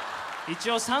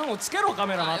一応3をつけろ、カ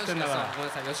メラ回ってんだから。ごめん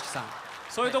なさい、よしきさん。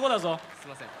そういうとこだぞ。すい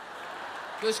ません。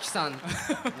よしきさん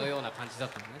のような感じだっ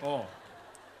たのね。お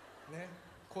うね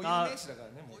固有名詞だから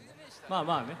ねもう。まあ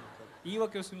まあね、言い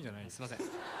訳をするんじゃない。すいません。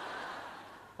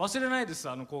忘れないです、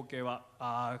あの光景は。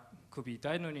ああ首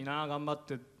痛いのにな、頑張っ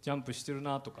てジャンプしてる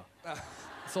なとか、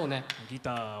そうね。ギ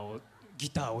ター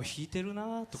を弾いてる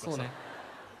なとかさ。そうね。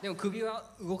でも首は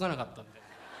動かなかったんで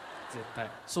絶対。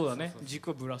そうだね、軸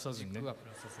をぶらさずにね。軸はぶ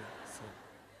らさず。そう。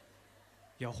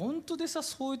いや本当でさ、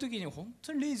そういう時に本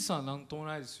当にレイジさんはなんとも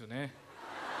ないですよね。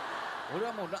俺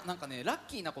はもうなんかねラッ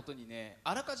キーなことにね、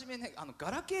あらかじめね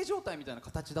ガラケー状態みたいな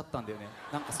形だったんだよね。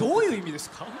なんかどういう意味です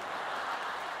か。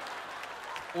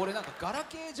俺なんかガラ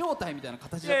ケー状態みたいな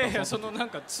形いだったやいや、そのなん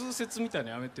か通説みたい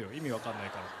なのやめてよ、意味わかんない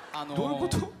から。どういうこ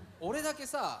と。俺だけ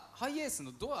さハイエース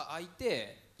のドア開い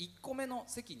て1個目の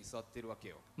席に座ってるわけ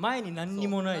よ。前に何に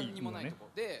もない何にもないねとこ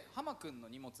で、浜君の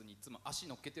荷物にいつも足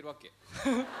乗っけてるわけ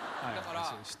はいだから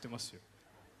それ知ってますよ。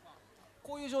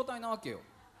こういう状態なわけよ。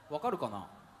わかるかな。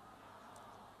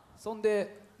そん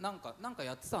でなんか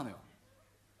やってたのよ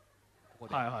ここ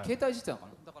で、はいはい携帯してたのか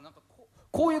な。だからなんか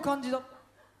こういう感じだった。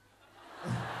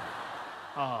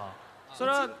ああ、そ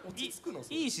れは落ち着くのそ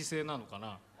れいい姿勢なのか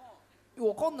な。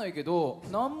わかんないけど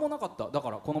なんもなかった。だか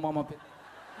らこのまま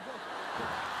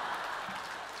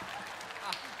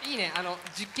いいね、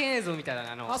実験映像みたい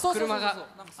なそうそうそうそう車が。なんか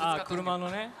ああ、車の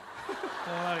ねこ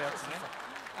うなるやつね。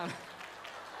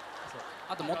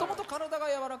あともともと体が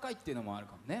柔らかいっていうのもある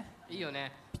かもね。いいよ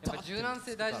ね。やっぱ柔軟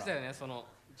性大事だよね。その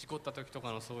事故った時と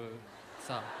かのそういう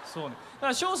さ。そうね。だか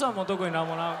ら翔さんも特になん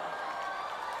もな。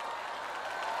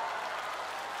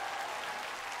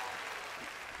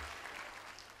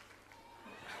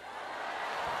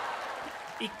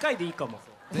1回でいいかも。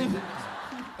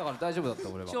だから大丈夫だった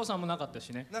俺は。翔さんもなかったし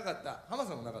ね。なかった。浜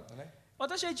さんもなかったね。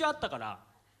私は一応あったから。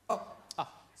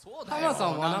そうだよ。浜さ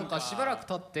んはなんかしばらく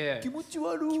経って気持ち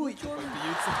悪い。気持ち悪いって言っ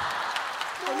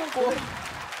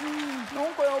てな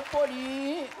んかやっぱり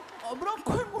脂っ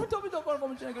こいもの食べたからか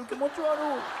もしれないけど気持ち悪い。なん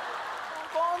か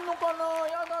あんのかな、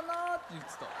やだなって言って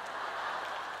た。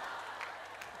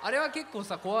あれは結構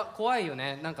さ怖いよ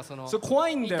ね。なんかそのそれ怖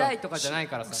いんだよ。痛いとかじゃない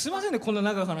からさ。すいませんね、こんな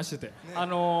長く話してて。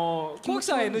コウキ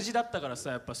さんは N 字だったからさ、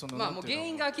やっぱそのまあもう原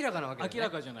因が明らかなわけだよね。明ら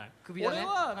かじゃない。首だね。俺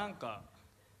はなんか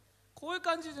こういう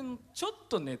感じでちょっ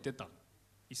と寝てた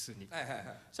椅子に。はいはいはい。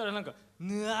そしたらなんか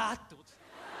ぬわーって落ちて、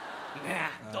ね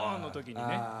えドーンの時にね。だ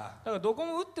からどこ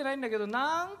も打ってないんだけど、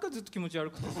なんかずっと気持ち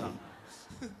悪くてさ。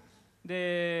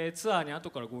でツアーに後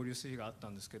から合流する日があった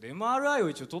んですけど、 MRI を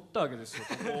一応取ったわけですよ、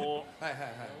ここはいはい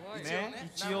はい。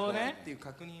ね、一応ねっていう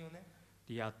確認をね。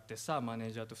でやってさ、マネ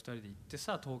ージャーと2人で行って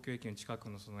さ、東京駅の近く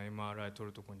のその MRI 取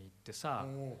るとこに行ってさ、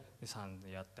で3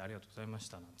でやってありがとうございまし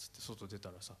たなんつって外出た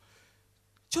らさ、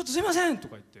ちょっとすいませんと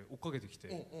か言って追っかけてきて、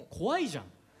怖いじゃん。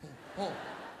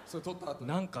それ取った後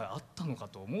なんかあったのか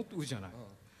と思うじゃない。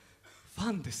ファ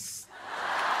ンです。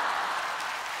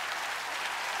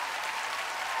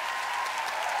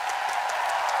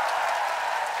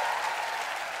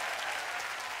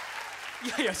い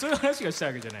やいや、そういう話がした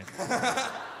わけじゃない。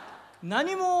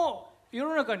何も世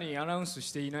の中にアナウンス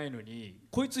していないのに、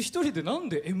こいつ一人でなん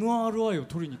で MRI を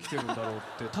取りに来てるんだろうっ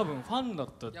て多分ファンだっ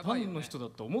た、ファンの人だ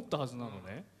と思ったはずなの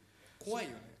ね。怖い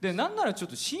よね。でなんならちょっ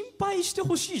と心配して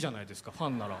ほしいじゃないですか、ファ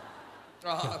ンなら。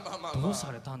まあまあどう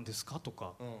されたんですかと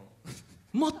か。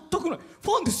全くない。フ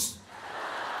ァンです。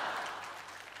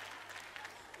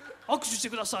握手して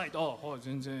ください」「あはい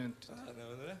全然」ってなるほ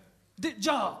どね。でじ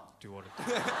ゃあって言われて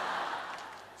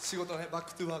仕事ね、バッ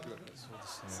クトゥワークだから。そう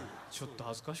ですねちょっと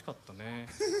恥ずかしかったね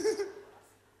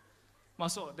まあ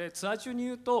そうでツアー中に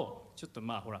言うとちょっと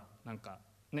まあほらなんか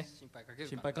ね心配かける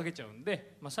心配かけちゃうん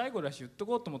で、まあ、最後だし言っと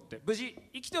こうと思って無事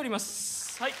生きておりま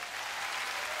すはい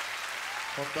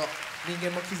本当、人間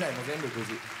も機材も全部無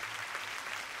事。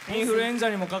インフルエンザ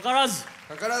にもかからず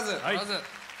かからず。はいまず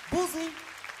防水。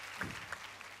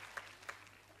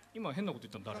今変なこと言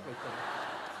ったの誰なんか言った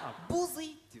の。防水っ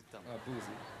て言ったの。あ、ブー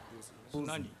ズ。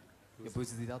何いや無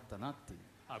事だったなっていう。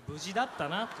あ無事だった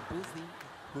なって防水。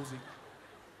防水。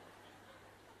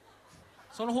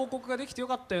その報告ができてよ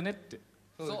かったよねって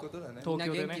そういうことだね。東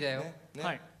京でねみんな元気だよ。ね、ね、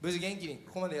はい無事元気に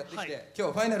ここまでやってきて、はい今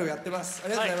日ファイナルをやってます。あ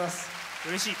りがとうございます。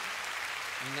嬉しい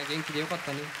みんな元気でよかっ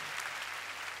たね。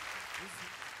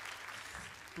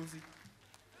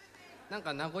なん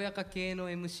か和やか系の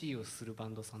MC をするバ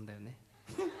ンドさんだよね。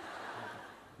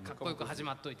かっこよく始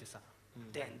まっといてさ、で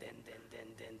んでんでんで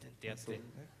んでんでんってやって、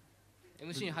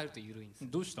MC に入ると緩いんですよ。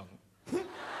どうしたの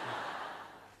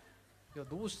いや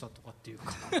どうしたとかっていうか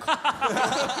なん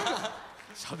か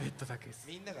喋っただけです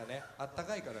みんながね、あった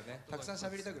かいからね、たくさん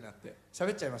喋りたくなって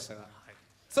喋っちゃいましたが、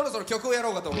そろそろ曲をや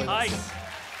ろうかと思います。はい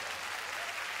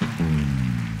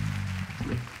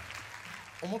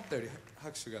思ったより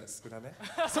拍手が少なめ。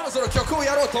そろそろ曲を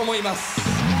やろうと思います。い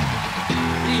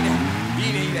いね、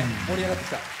いいね、いいね、盛り上がってき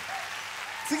た。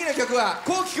次の曲は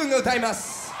こうきくんが歌いま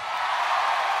す。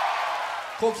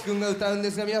こうきくんが歌うんで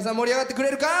すが、皆さん盛り上がってく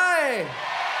れるかい？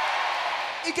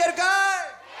いけるかい？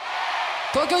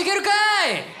東京行けるか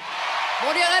い？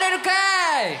盛り上がれるか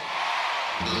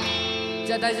い？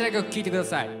じゃあ大事な曲聴いてくだ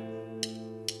さい。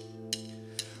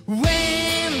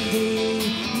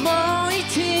WENDY もう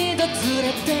一度連れ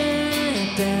て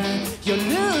って夜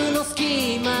の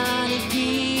隙間に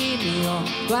君を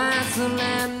忘れ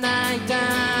ないた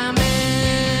め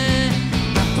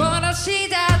幻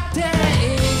だっていい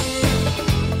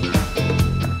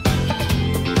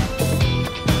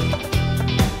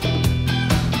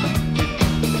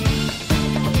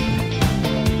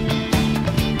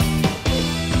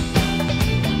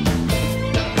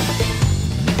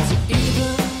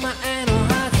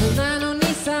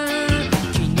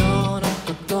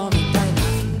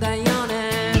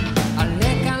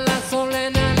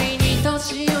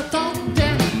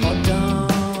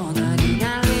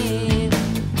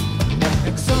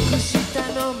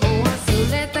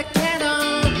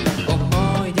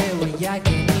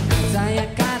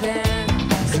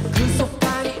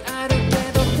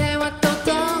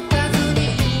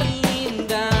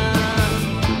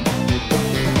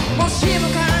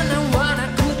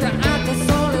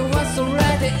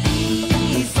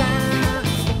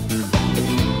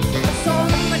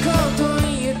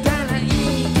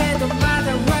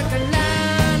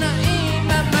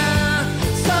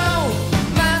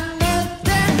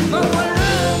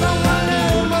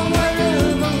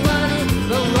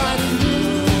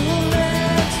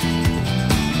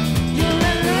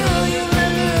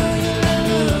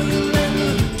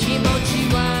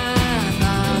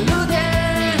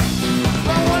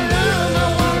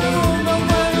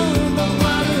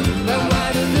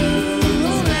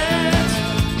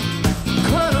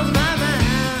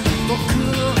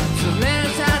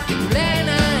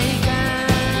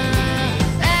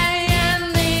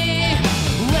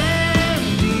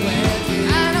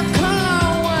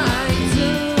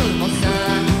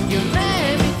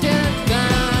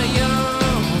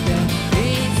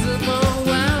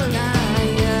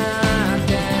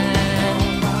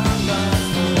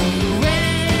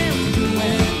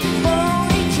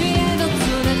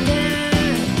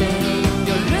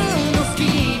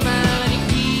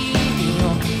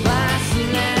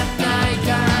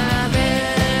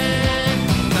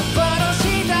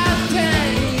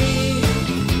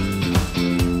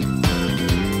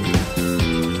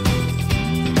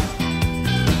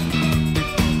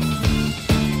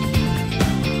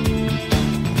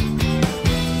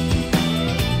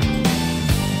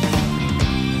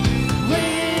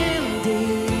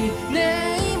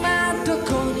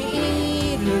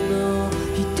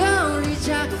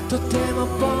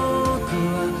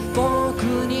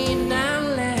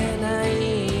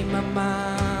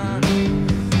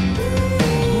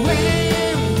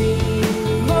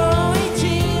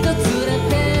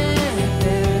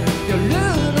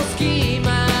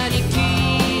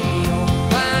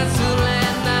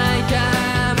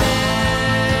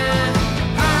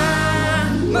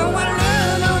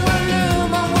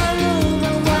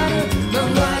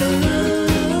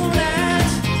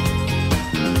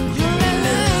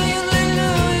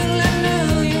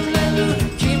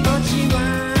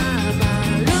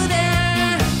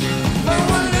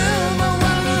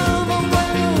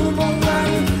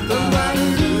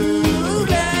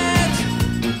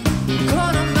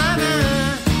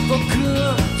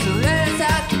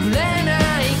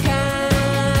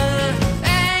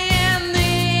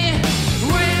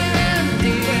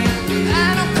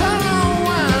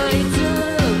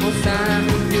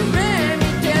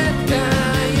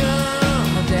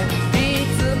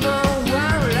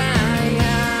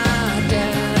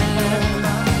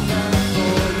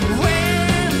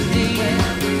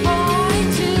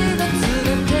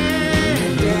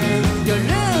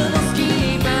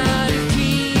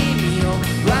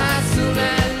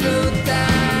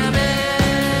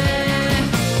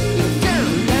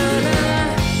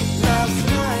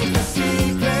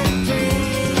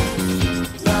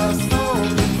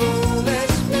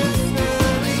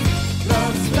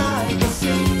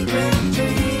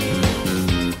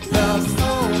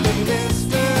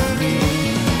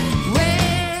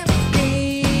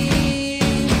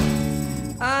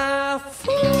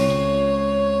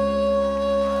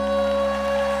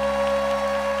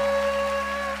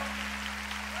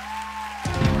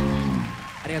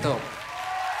がとう。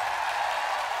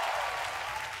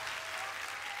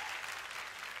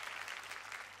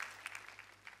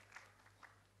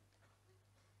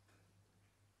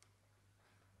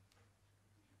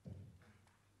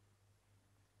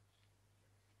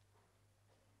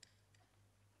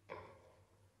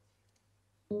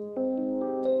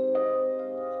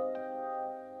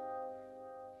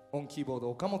オンキーボード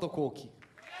岡本幸輝。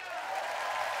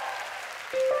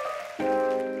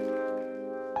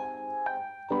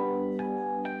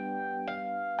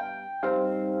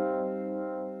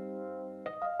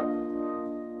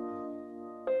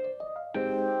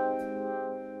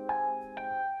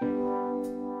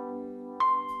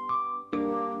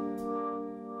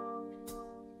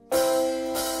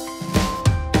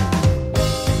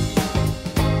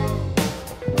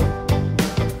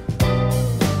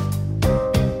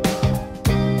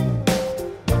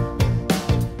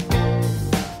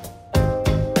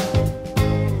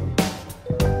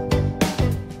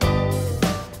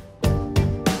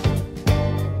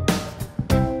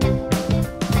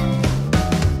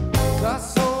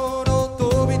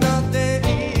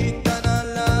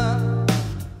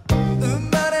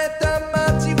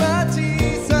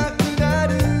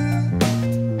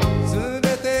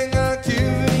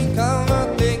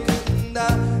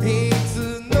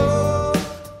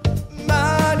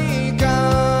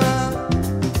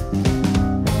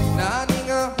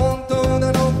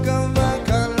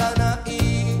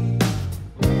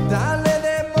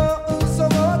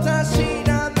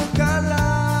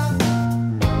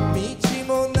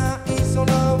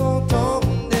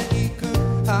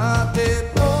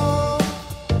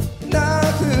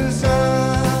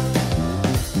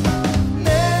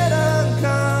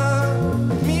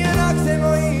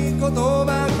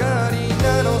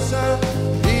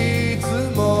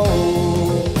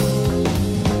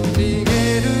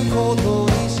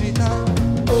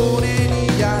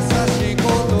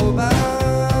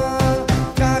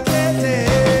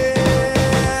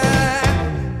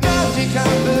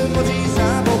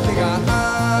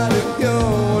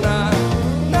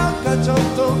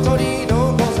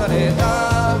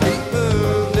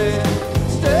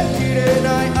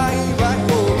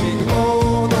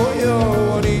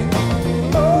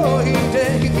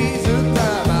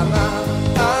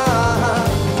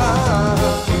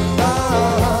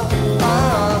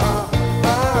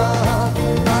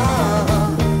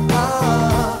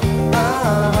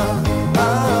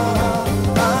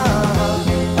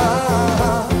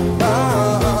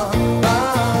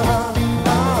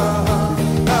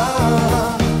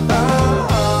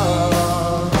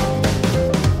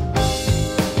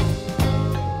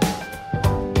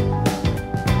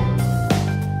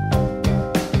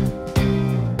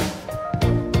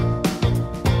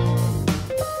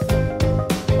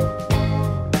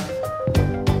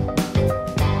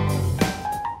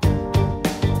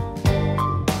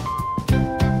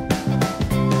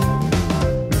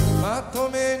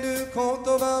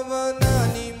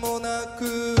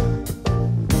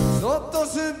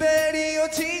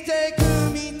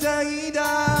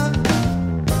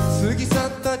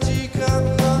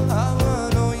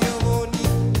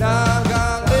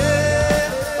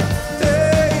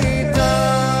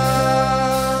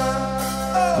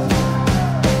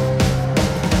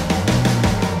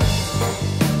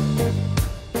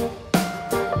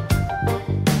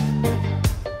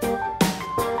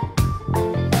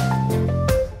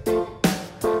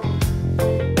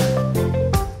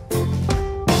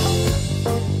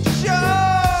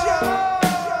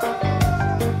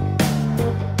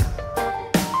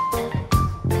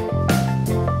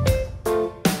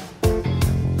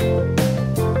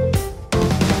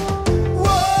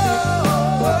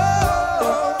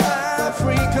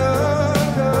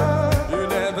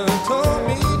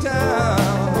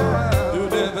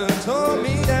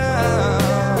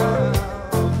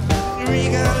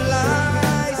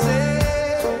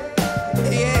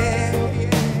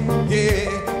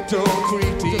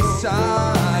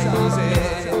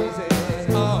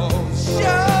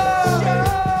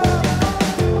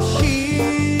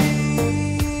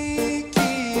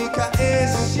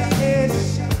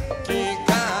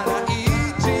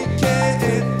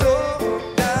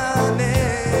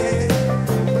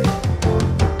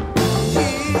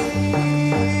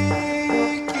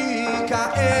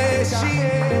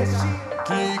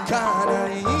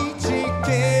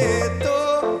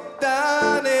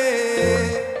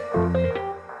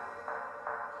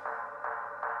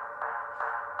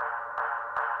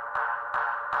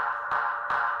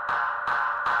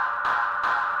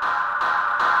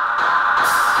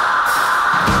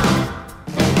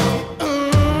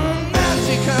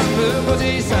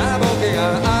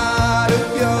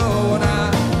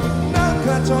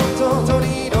ちょっ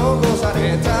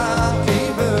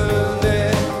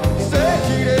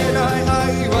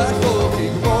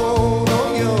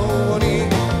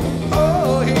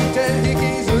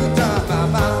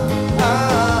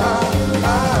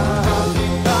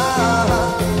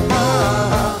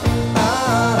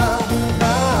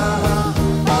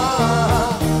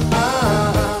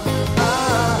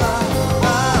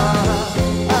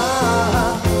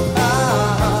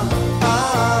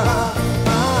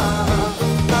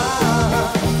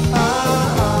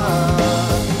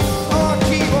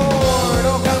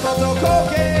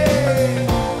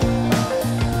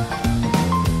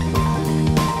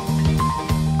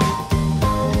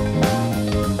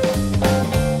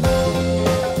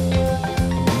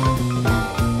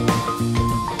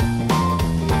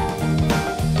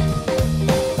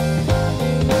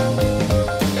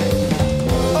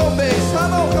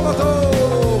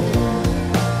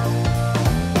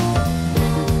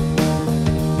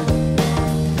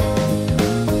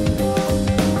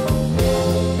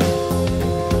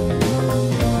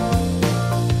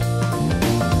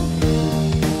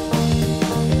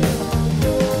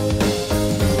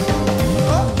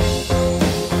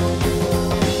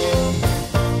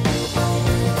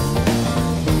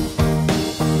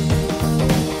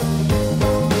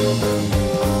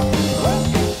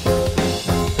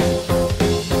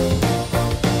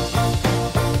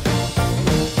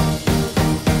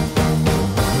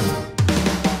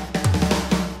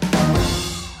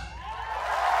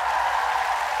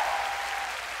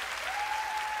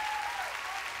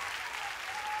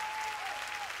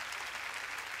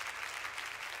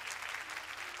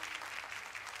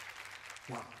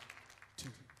One, two,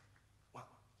 one,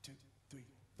 two, three,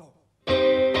 four.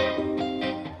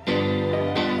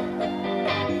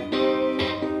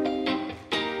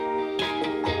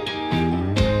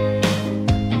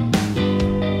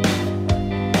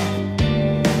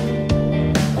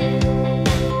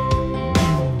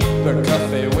 The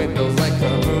cafe windows like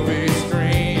a movie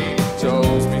screen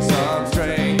shows me some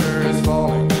strangers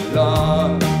falling in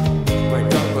love. My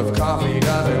cup of coffee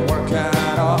doesn't work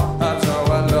at all. I'm so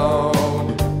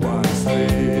alone when I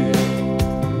sleep.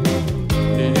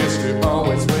 He used to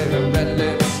always wear red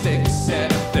lipstick,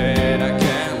 said that I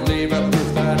can't leave a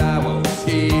proof that I was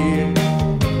here.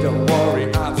 Don't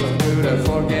worry, I'm so good at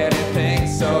forgetting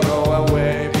things, so go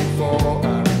away before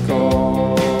I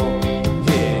recall.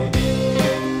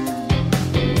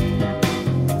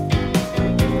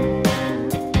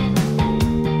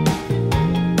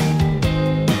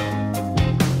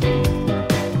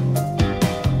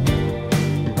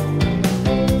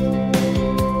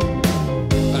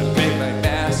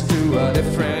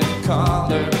 Different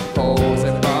color, holes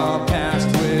in my past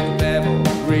with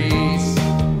memories.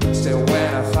 Still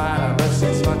when I find a list,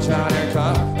 it's much harder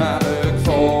cup. I look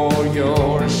for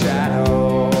your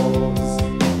shadows.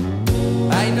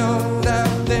 I know that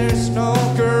there's no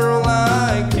girl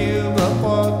like you, but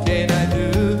what can I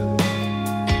do?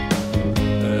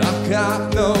 I've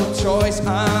got no choice,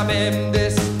 I'm in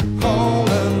this hole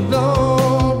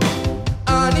alone.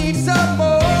 I need some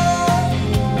more.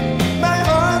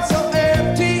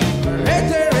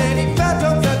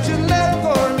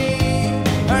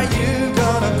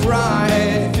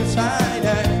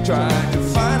 Trying to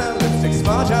find a lipstick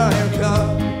smudge on your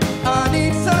cup. I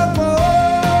need some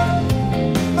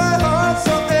more. My heart's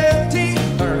so empty.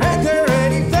 Aren't there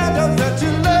any phantoms that you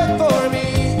left for me?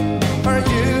 Are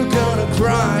you gonna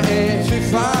cry if you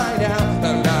find out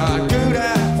I'm not good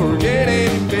at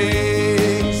forgetting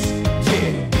things?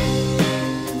 Yeah.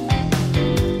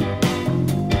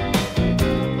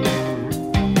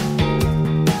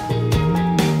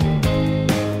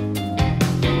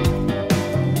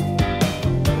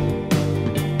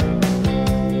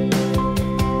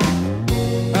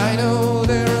 I know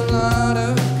there are a lot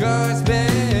of guys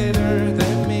better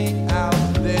than me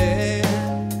out there.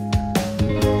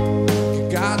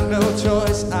 Got no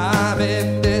choice, I'm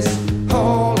in this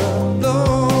hole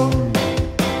alone.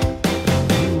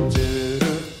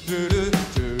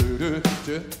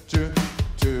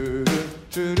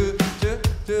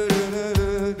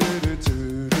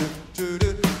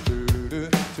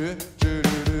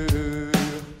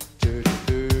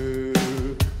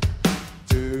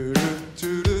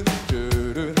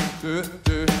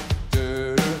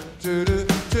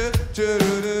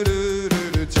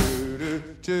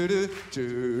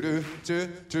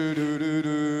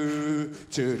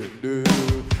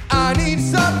 I need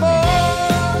some more.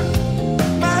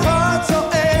 My heart's so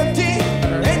empty.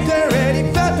 Ain't there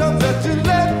any phantoms that you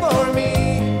left for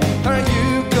me? Are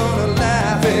you gonna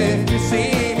laugh if you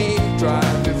see me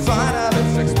trying to find a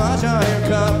lipstick smudge on your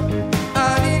cup?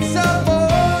 I need some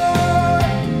more.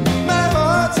 My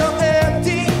heart's so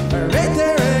empty. Ain't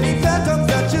there any phantoms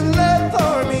that you left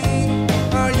for me?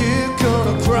 Are you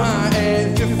gonna cry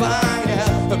if you find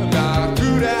out I'm not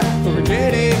good at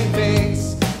forgetting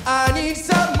things? I need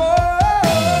some more.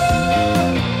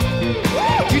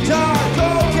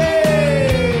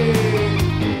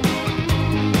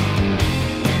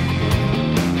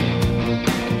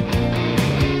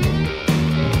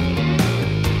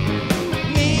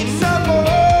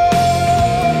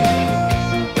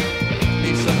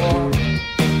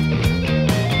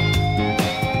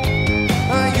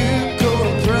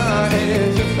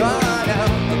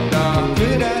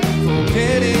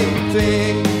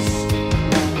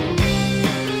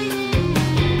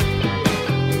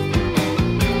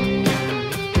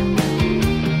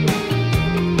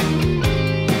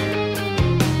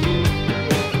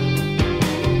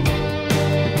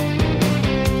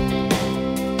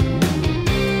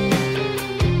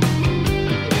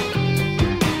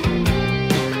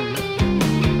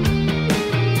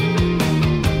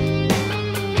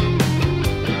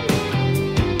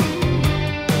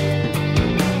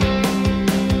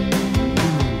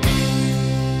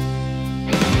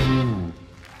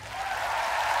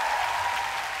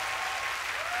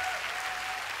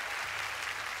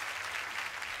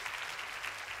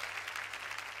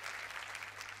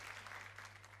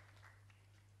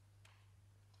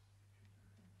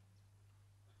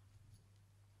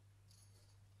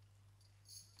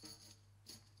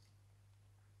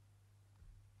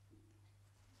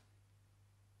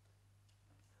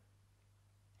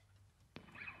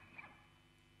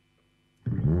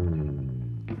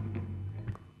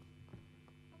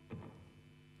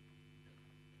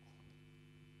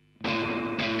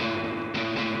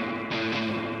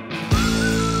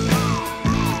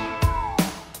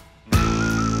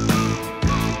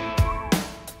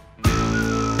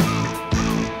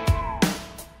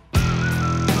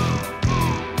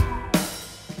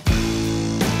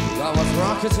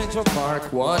 walk in Central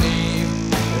Park one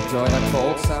eve. Enjoy the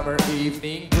cold summer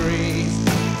evening breeze.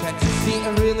 Can't you see I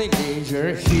really need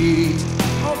your heat?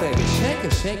 Oh baby, shake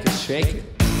it, shake it, shake it.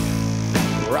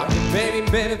 Rockin'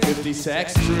 baby, baby,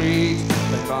 56th Street.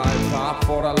 The car pop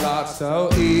for the lot so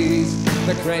easy.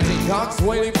 The crazy cock's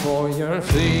waiting for your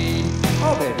feet.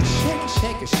 Oh baby, shake it,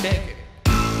 shake it, shake it.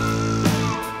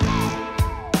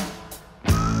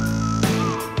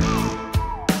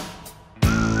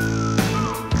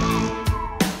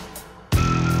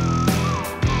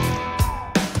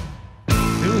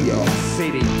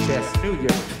 City, just New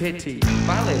York pity,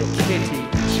 my little kitty.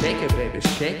 Shake it, baby,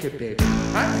 shake it, baby.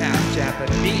 I'm half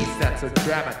Japanese, that's a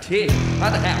dramatic.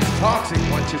 Other half toxic,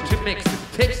 want you to mix it,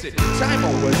 fix it.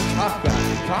 Simon was tough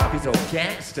guy, Bobby's old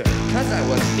gangster. Cause I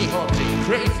was Nihonjin,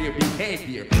 crazier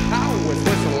behavior. I was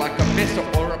whistle like a missile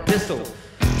or a pistol.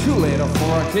 Too little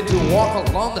for a kid to walk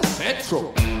along the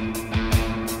central.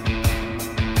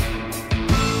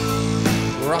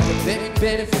 Rockin' baby,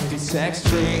 baby, 56th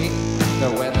Street. The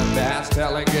weather bad's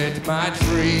telling it my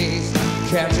trees.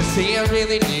 Can't you see I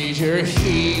really need your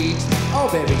heat? Oh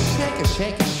baby, shake it,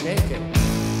 shake it, shake it.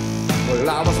 Well,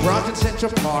 I was rocking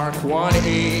Central Park one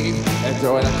eve.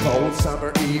 Enjoy the cold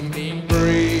summer evening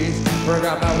breeze.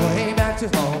 Forgot my way back to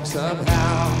home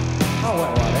somehow. Oh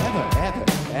well, whatever,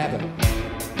 ever.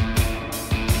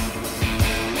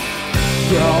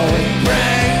 Going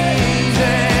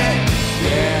crazy,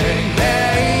 getting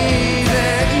crazy,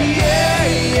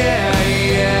 yeah.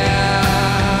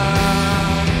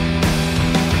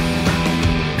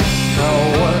 No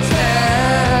one's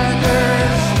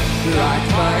angers like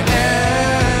my anger,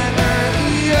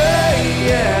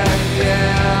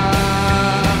 yeah.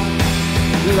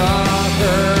 Love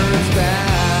hurts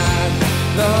bad,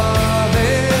 love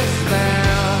is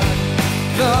bad,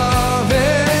 love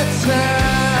is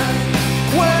sad.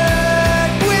 When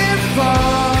we're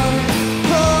far,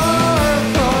 far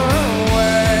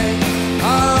away, I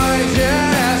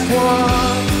just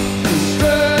want to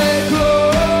stay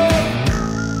close.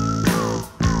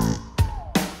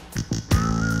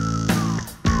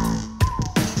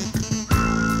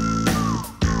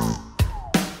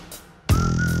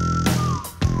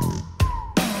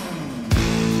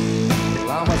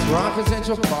 I was rocking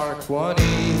Central Park one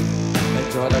eve.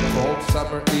 Enjoy the cold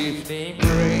summer evening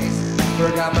breeze.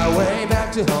 Forgot my way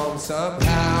back to home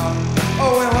somehow.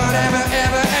 Oh well, whatever,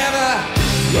 ever.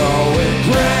 Going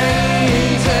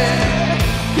crazy,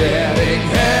 getting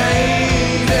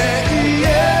hazy,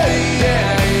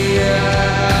 yeah.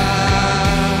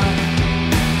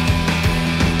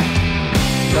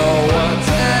 No one's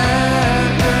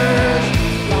angers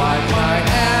like my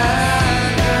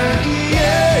anger,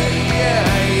 yeah.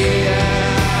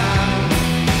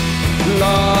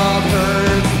 Love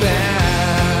hurts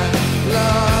bad,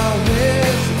 love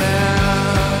is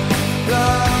bad,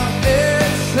 love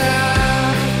is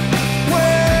sad.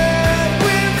 When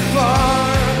we're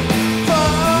far,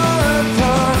 far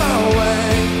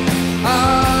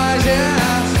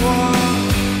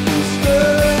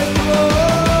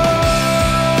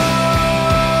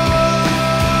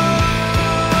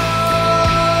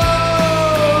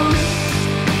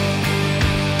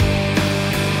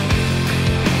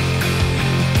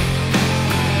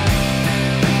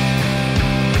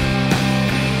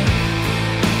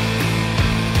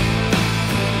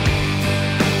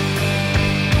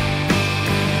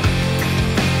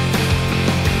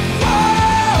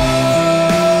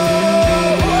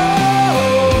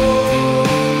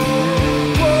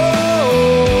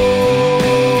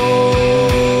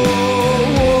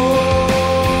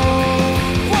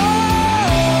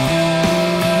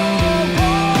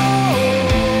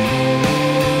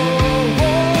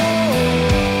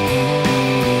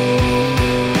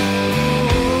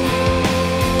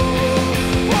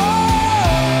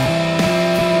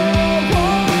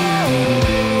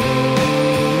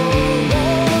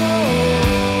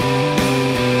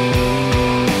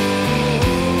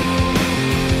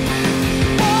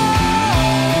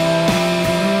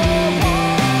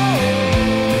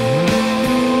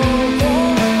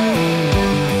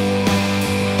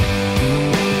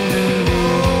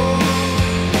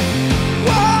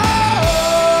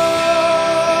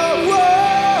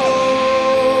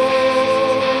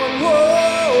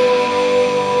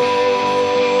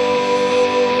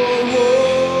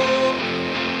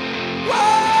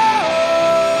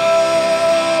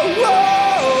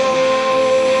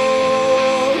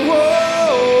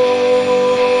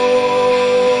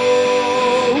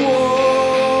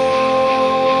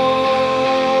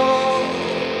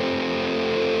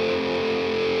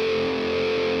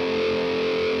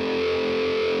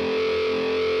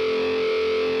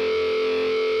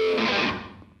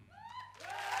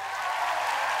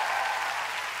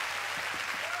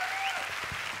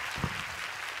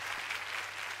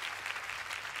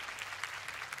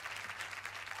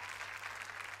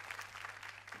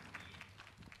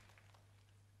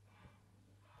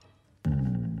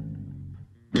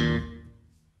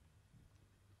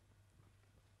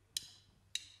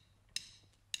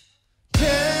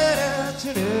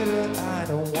I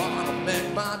don't wanna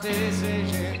make my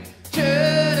decision.去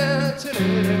年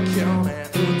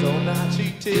と同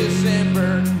じ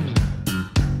December.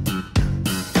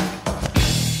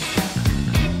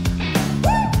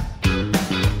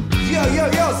 Yo yo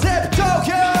yo, Zep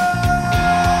Tokyo.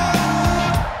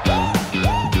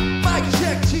 Mic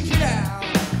check, check it out.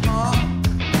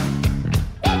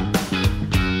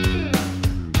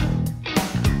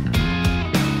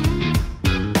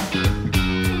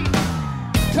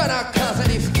 ただ風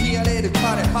に吹き荒れる枯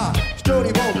葉一人ぼ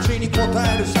っちに応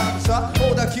える寒さ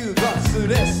小田急がス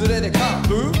レスレで幹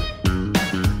部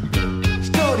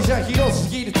一人じゃ広す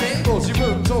ぎる天候自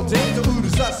分とデートうる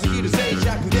さすぎる静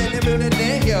寂で眠れ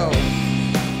ねえよ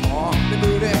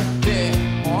眠れね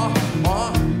え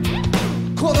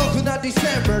孤独なディセ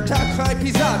ンバー宅配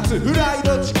ピザッツフライ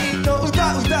ドチキンの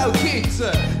歌歌うキッズ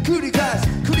繰り返す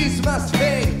クリスマスフ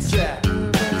ェイツ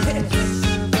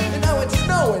Now it's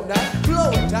snowing now,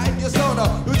 blowing time よその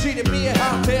うちで見え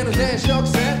張ってる電飾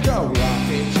線とロッキ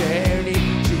ーチェリー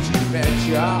縮め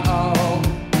ちゃおう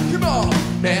Come on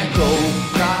猫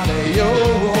金よ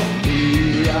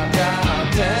嫌が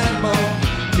っても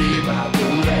気まぐ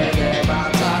れでま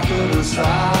た来るさ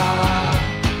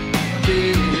ビ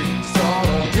ールそ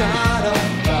のガロ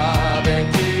食べ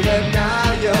きれな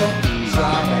いよ冷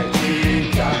め切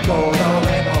ったこの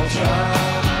レモンチャー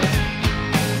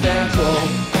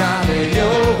金よ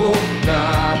流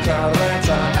れた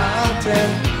なんて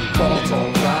言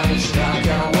葉にしなき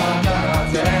ゃわから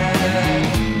んね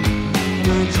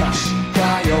昔通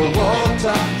っ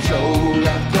た小学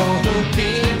校の日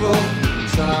を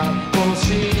散歩し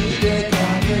に出か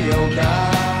けようか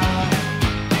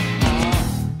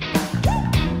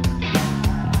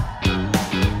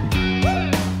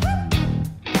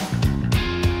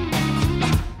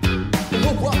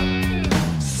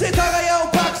世田谷を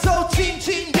爆走チン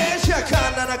チン電車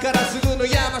環七からすぐの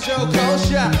山椒校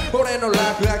舎俺の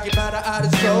落書きまだある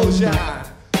そうじゃん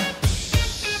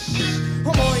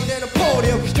思い出の暴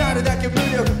力浸るだけ無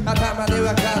力頭で分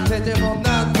かってても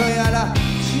なんとやら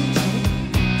チ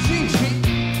ンチ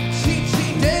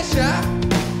ン電車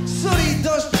スリー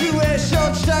トシチュエーシ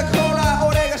ョンしたほら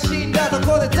俺が死んだと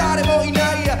こで誰もい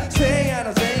ないや前夜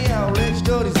の前夜俺一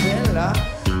人全裸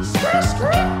スクルスク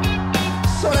ル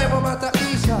それもまた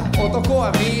いいさ男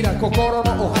はミイラ心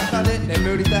のお墓で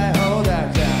眠りたい方だ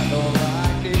けど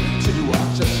like it to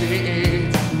watch a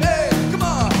shit Hey, come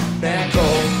on 猫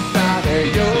なで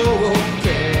よ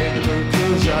手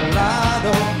拭くじゃら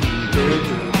のぬく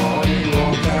もり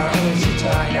を感じた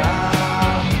いな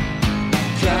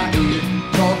かい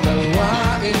こんなワ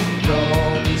イン飲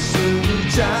みすぎ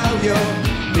ちゃうよ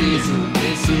水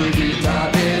にすぎ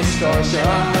たディストーショ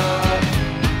ン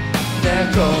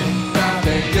猫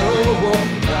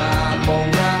ラモ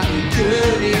ンライク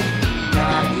に何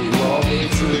を見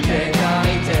つけ書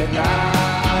いてな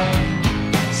い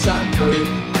寒い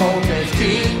ポテ付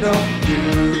近の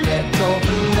夢と不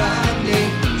安に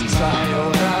さよ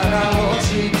ならをし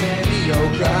てみよ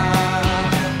うか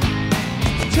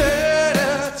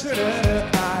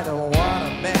I don't wanna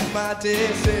make my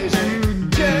decision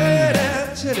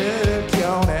去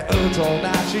年と同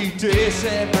じ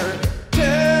December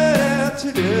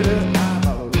I'm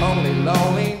a lonely,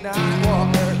 lonely night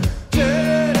walker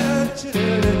昨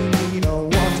日と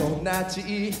同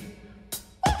じ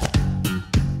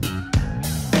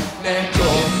猫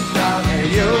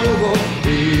種よ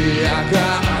嫌が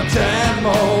っても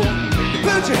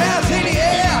Put your hands in the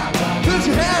air Put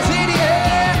your hands in the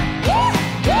air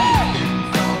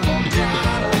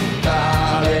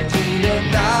誰きれ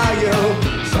ないよ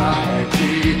さえ切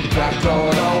ったこ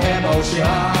のエモーショ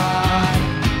ン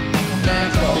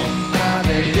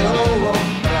よう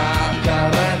流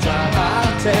れた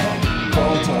って言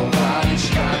葉にし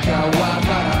かわか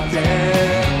らんで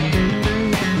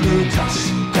昔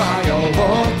通っ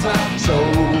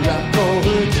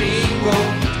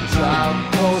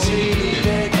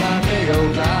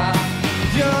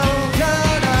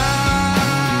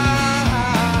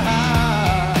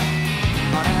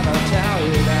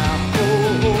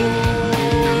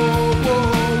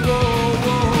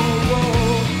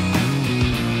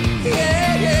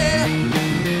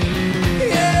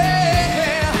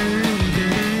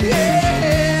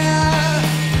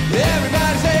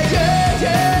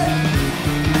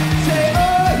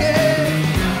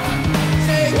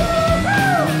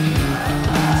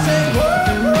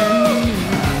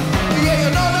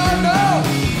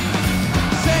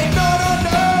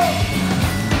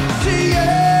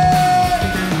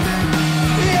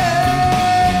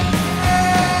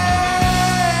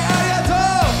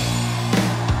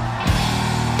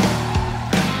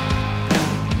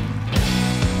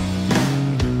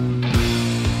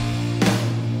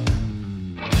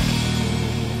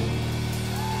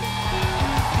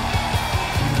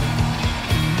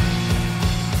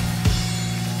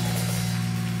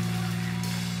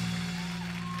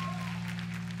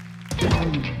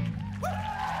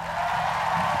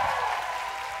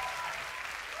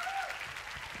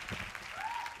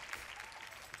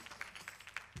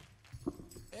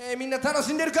みんな楽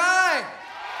しんでるかい？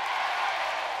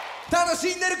楽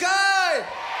しんでるかい？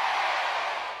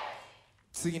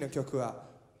次の曲は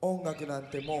音楽なん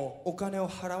てもうお金を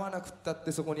払わなくったっ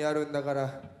てそこにあるんだか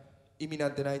ら意味な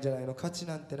んてないんじゃないの、価値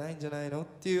なんてないんじゃないのっ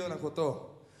ていうようなこと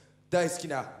を大好き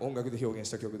な音楽で表現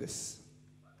した曲です。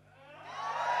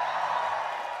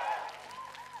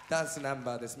ダンスナン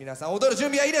バーです。皆さん踊る準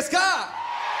備はいいですか？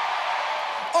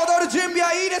踊る準備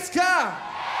はいいです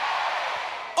か？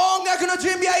音楽の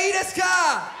準備はいいです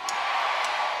か？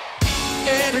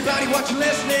 Everybody what you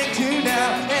listening to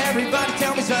now, everybody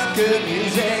tell me some good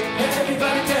music.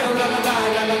 Everybody tell la la la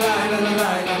la la la la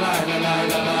la la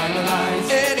la la la la.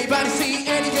 Anybody see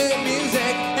any good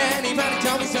music? Anybody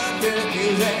tell me some good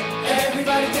music?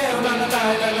 Everybody tell la la la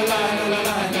la la la la la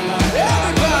la.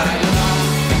 Everybody.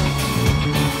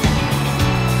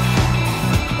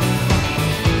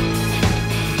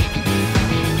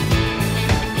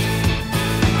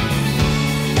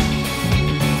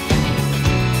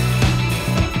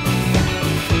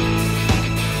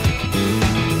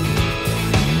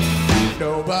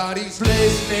 Nobody's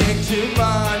listening to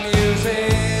my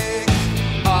music.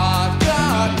 I've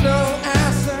got no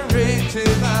answering to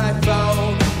my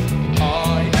phone.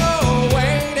 I know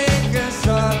waiting is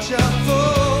such a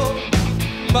fool,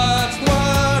 but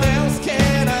what else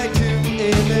can I do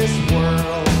in this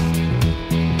world?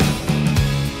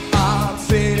 I'm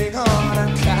sitting on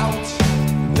a couch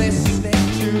listening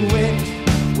to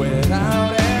it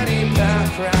without any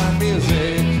background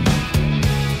music.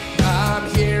 I'm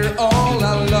here all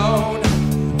alone,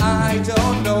 I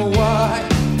don't know why,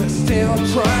 but still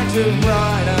trying to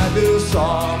write a new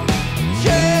song.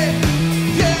 Yeah,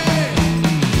 yeah.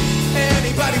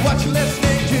 Anybody what you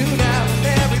listening to now?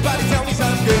 Everybody tell me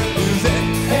some good music.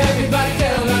 Everybody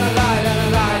tell la la la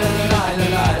la la la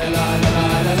la la la la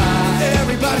la la.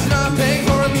 Everybody's not paying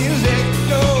for music,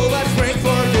 nobody's praying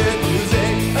for good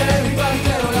music. Everybody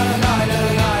tell la la la la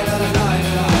la la la la la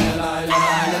la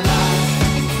la la.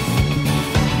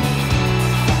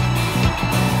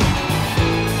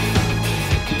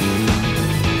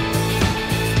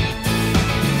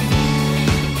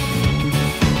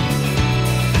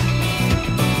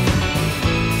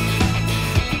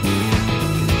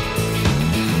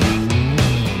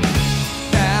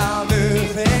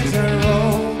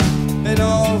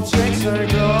 Tricks are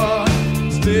gone,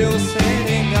 still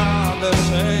singing on the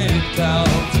same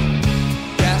couch.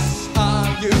 Yes,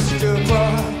 I used to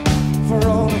cry for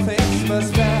all the things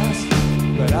must pass,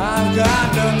 but I've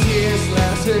got no tears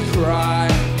left to cry.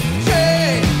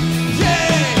 Yeah,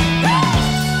 yeah.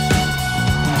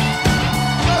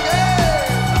 Okay.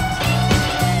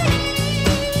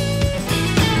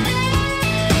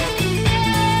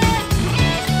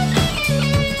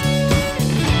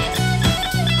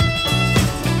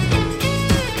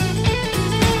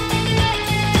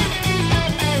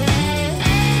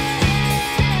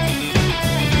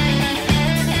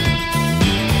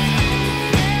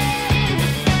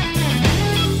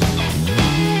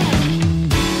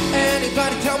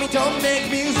 Don't make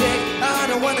music, I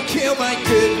don't wanna kill my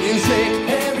good music.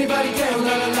 Everybody tell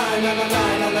la la la la la la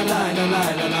la la la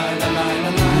la la la la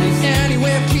la.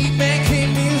 Anyway, keep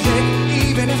making music,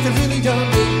 even if they really don't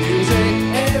need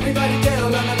music. Everybody tell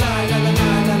la la la la la la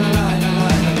la la la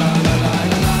la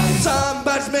la la.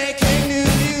 Somebody's making new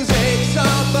music,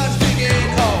 somebody's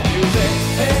making old music.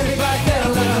 Everybody tell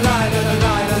la la la la la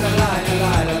la la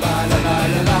la la la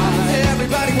la la.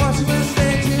 Everybody wants to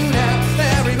listen to now.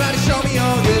 Everybody show me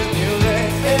your good music.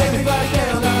 Everybody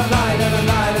tell la la la la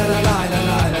la la la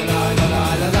la la la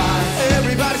la la.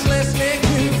 Everybody's listening to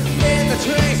in the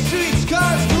train, streets,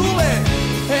 cars, schooling.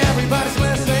 Everybody's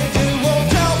listening to. Oh,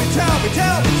 tell me, tell me,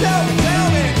 tell me, tell me, tell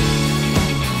me.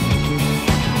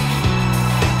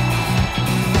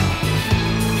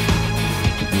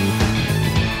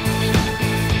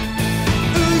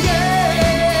 Ooh, yeah.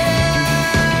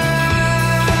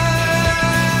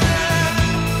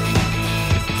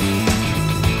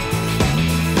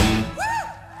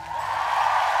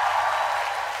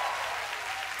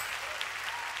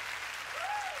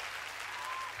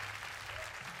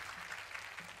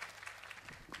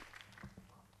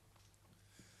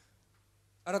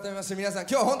改めまして皆さん、今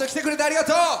日は本当に来てくれてありが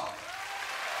とう。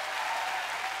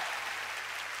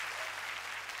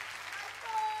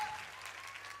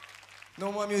ノ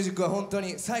ーモアミュージックは本当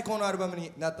に最高のアルバム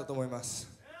になったと思います。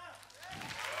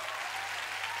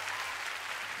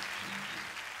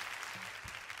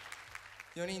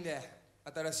4人で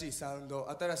新しいサウンド、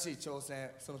新しい挑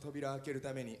戦、その扉を開ける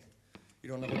ためにい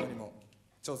ろんなことにも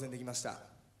挑戦できました。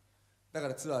だか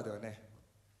らツアーではね、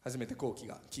初めてコウキ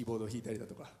がキーボードを弾いたりだ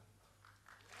とか、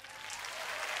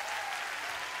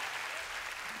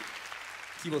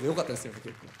キーボード良かったですよね、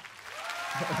結構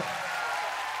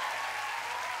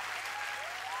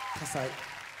多彩、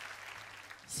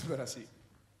素晴らしい。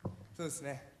そうです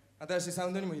ね、新しいサ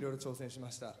ウンドにもいろいろ挑戦し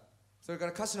ました。それか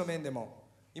ら歌詞の面でも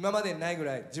今までにないぐ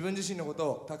らい自分自身のこ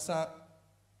とをたくさん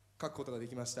書くことがで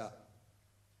きました。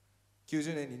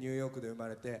90年にニューヨークで生ま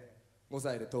れて5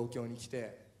歳で東京に来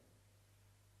て、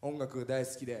音楽が大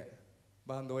好きで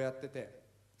バンドをやってて、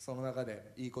その中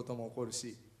でいいことも起こる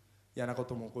し嫌なこ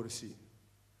とも起こるし、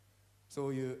そ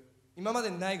ういう今ま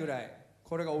でにないぐらい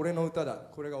これが俺の歌だ、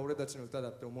これが俺たちの歌だ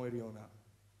って思えるような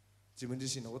自分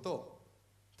自身のことを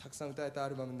たくさん歌えたア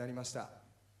ルバムになりました。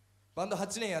バンド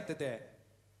8年やってて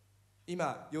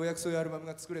今ようやくそういうアルバム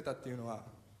が作れたっていうのは、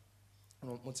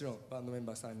もちろんバンドメン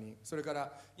バー3人、それか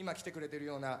ら今来てくれてる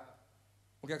ような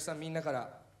お客さんみんなか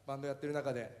らバンドやってる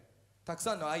中でたく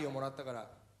さんの愛をもらったから、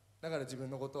だから自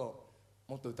分のことを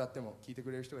もっと歌っても聴いて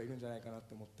くれる人がいるんじゃないかなっ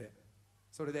て思って、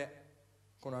それで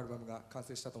このアルバムが完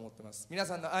成したと思ってます。皆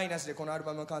さんの愛なしでこのアル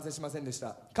バムは完成しませんでし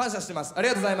た。感謝してます。あり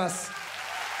がとうございます。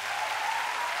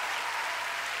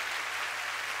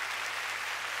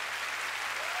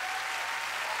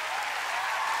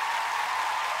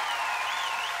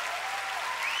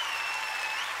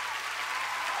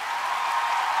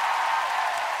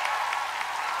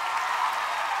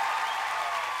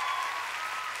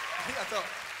ありがとう。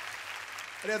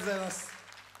ありがとうございます。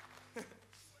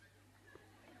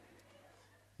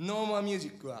ノーモアミュージ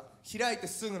ックは開いて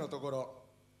すぐのところ、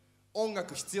音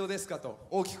楽必要ですかと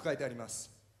大きく書いてあります。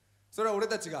それは俺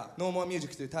たちがノーモアミュージッ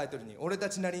クというタイトルに俺た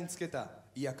ちなりにつけた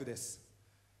意訳です。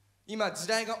今時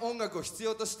代が音楽を必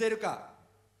要としているか、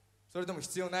それとも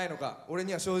必要ないのか、俺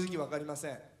には正直分かりま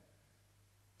せん。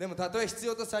でもたとえ必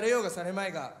要とされようがされま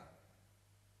いが、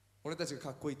俺たちがか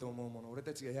っこいいと思うもの、俺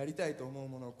たちがやりたいと思う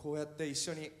ものをこうやって一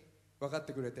緒に分かっ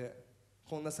てくれて、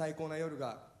こんな最高な夜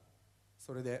が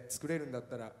それで作れるんだっ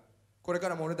たら、これか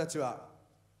らも俺たちは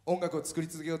音楽を作り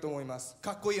続けようと思います。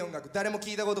かっこいい音楽、誰も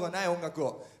聞いたことがない音楽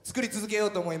を作り続けよ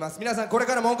うと思います。皆さんこれ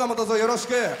からもOkamoto'Sをよろし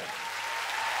く。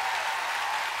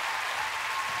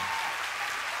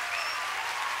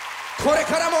これ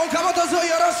からもOkamoto'Sを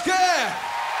よろしく。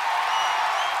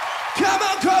 Come on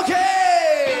コケ、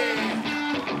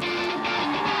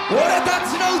俺た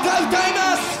ちの歌歌い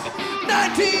ます。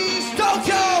 90s 東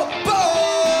京ボー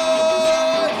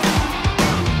イ。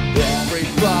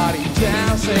 Everybody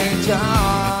dancing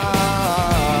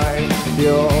time、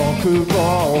 欲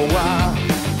望は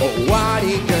終わ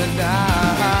りが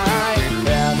ない。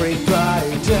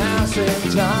 Everybody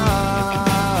dancing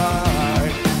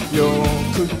time、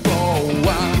 欲望は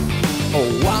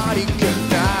終わりが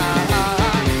ない。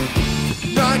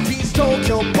 90s 東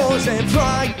京ボーイズ and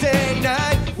Friday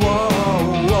night、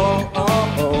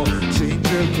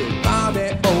ま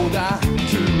でオーダー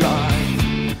嫌い。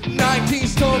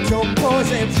 90s 東京ボーイ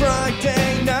ズ and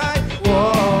Friday night、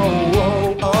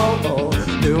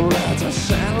 濡れた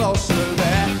線路すべ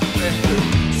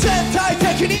全体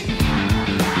的に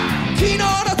昨日の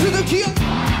続きを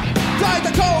抱い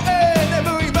た公園、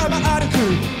眠いまま歩く。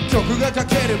曲がか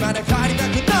けるまで帰りた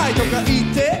くないとか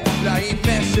言って LINE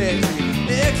メッセージ、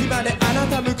駅まであな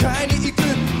た迎えに行く。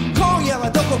今夜は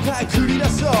どこかへ繰り出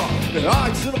そう。あ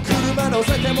いつの車乗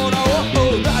せてもらお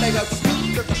う。誰が作っ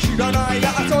たか知らないが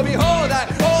遊び放題。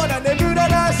オーナー眠ら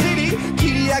なしに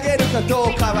切り上げるか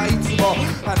どうかはいつも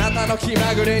あなたの気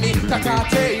まぐれにかかっ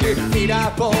ている。ミ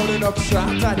ラーボールの腐っ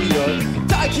た匂い、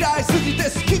大嫌いすぎて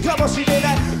好きかもしれ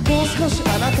ない。もう少し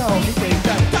あなたを見てい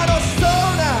たい。楽しそう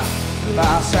な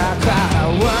朝から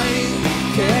ワイン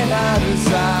気だる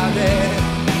さで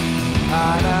あ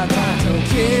なたと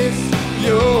キス酔っ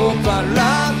払っ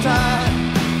た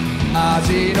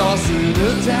味のする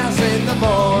Dance in the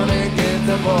morning in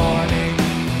the morning、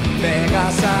 目が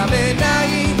覚めな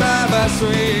いまま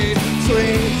Sweet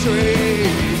sweet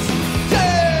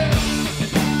dreams、yeah!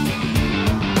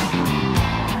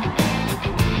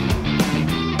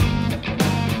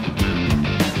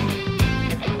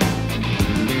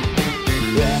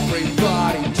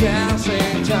 Everybody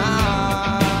dancing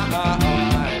time、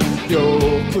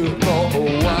 欲望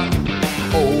は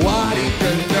終わりか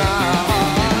な。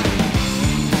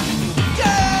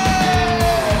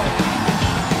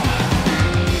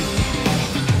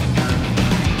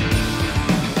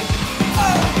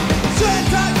Say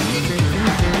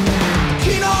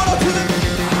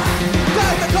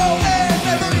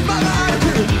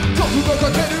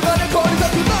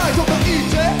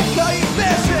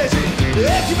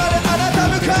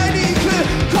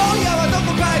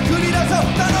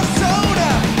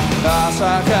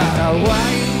乾い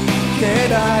て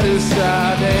だるさ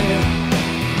で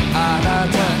あな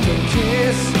たとキ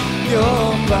ス酔っ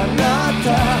払った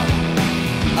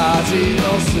味の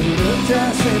する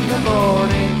Just in the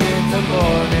morning, in the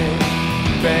morning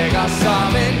目が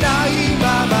覚めない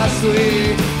まま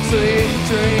Sweet, sweet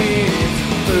dreams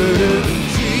ブルー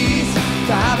チーズ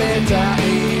食べたい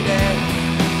ね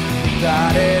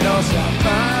誰の邪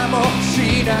魔も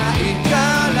しないか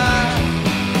ら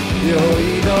酔い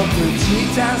の口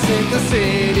Dance in the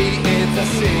city, in the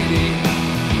city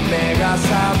目が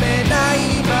覚めない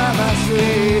まま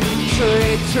Sweet,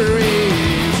 sweet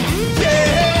dreams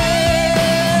Yeah!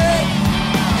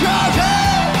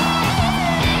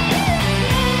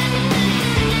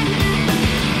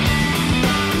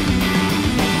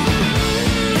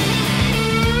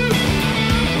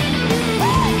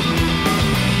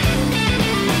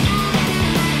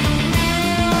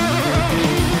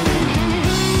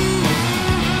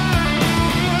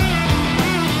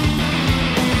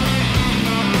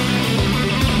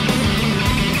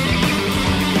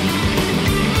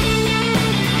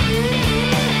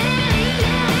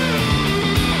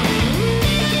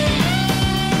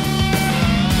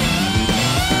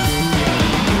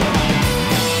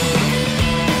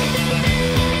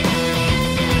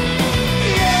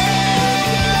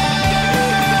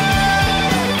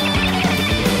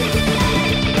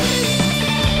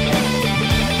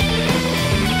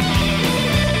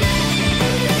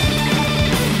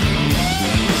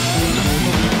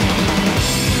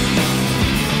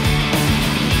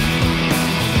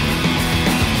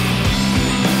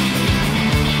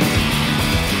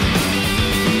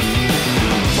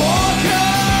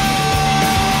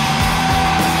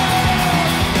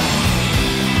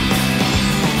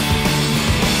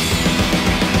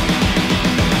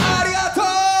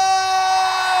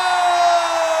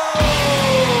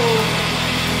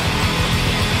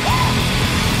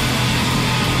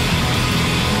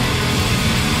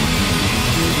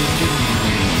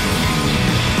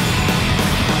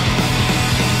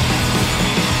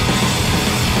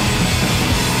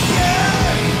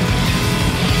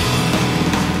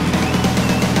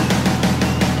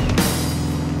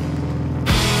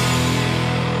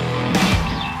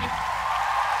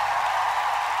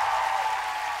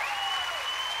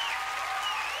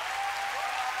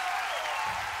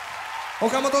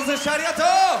 Okamoto'S でした。ありがと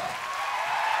う。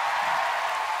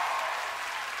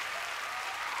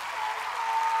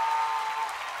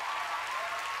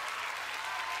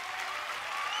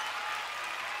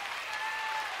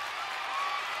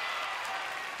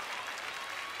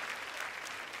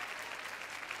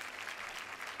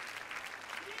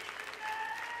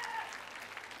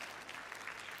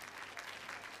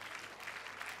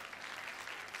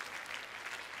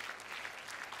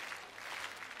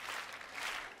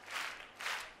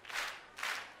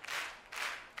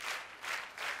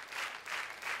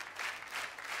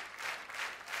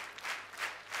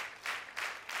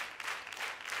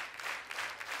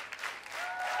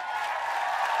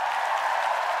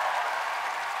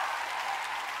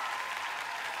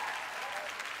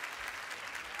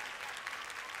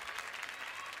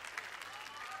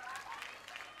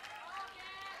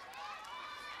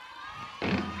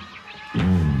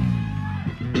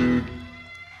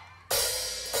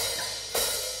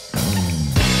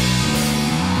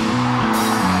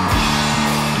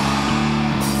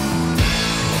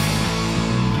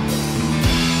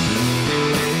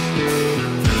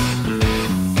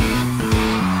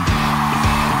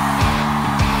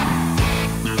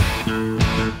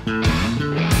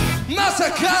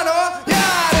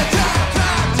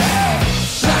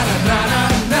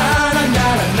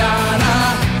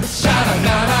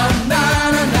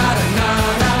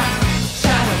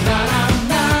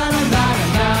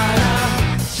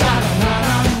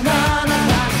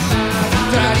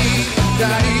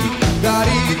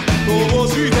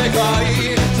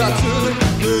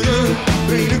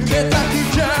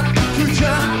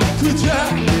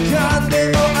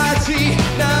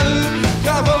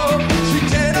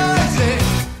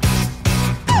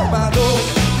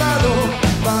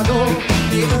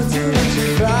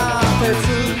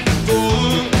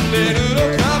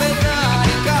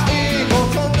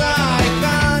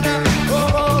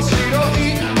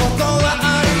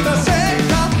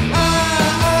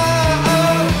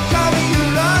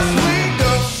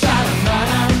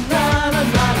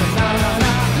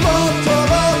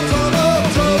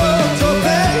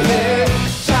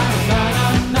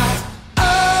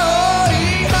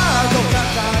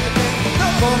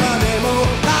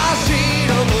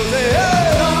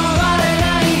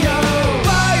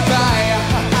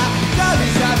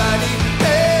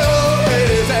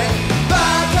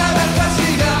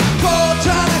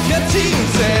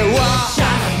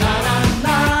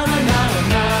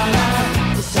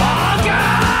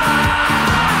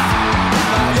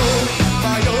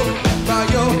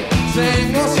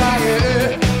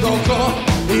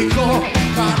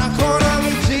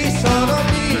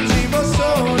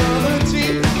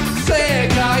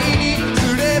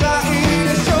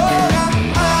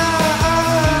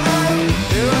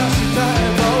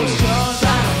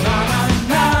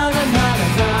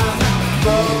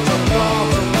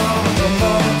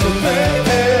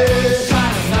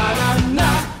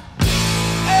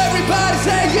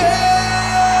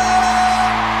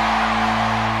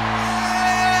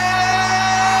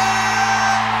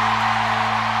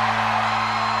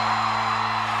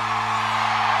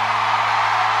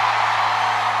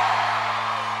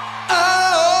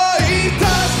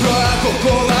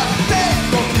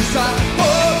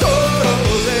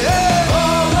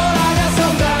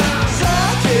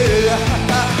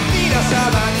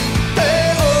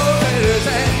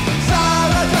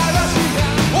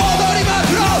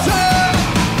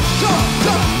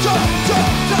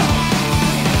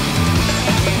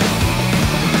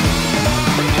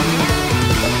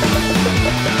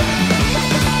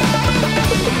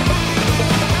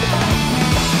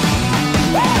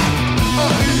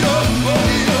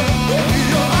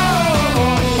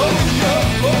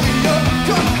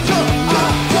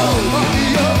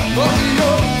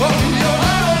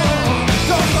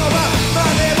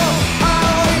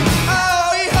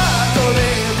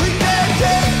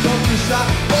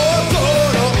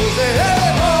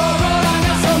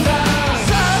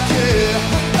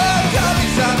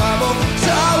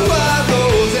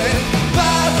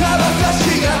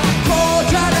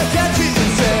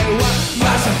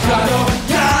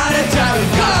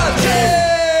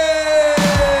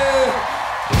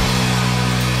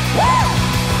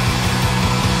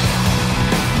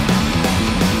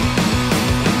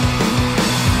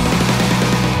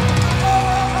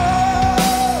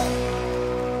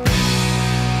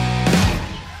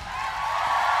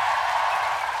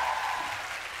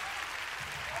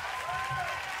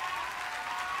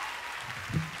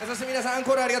ン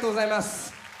コールありがとうございま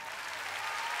す。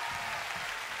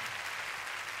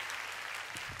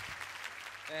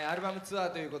アルバムツア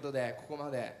ーということでここま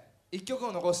で1曲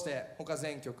を残して他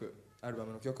全曲アルバ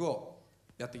ムの曲を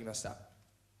やってきました。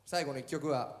最後の1曲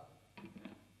は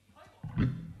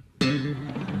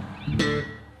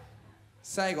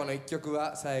最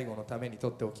後のために撮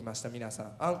っておきました。皆さ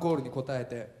んアンコールに応え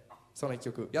てその1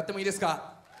曲やってもいいです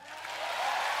か。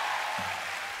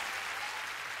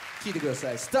聴いてくだ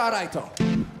さい。スターライト。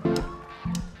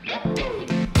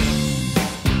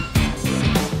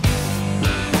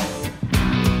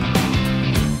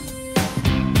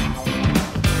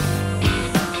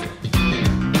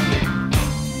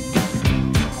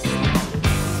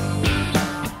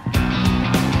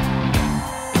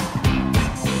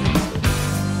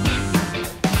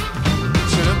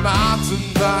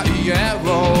家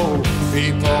を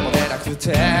一歩も出なく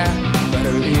て悪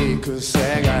い癖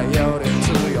がより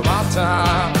強まっ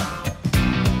た。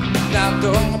何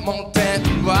度も電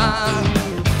話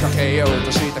かけよう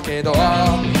としたけどとう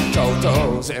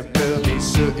とう全部未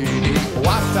遂に終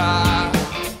わった、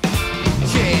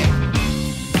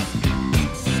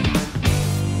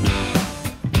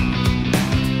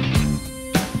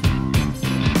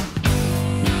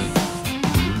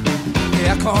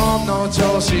エアコンの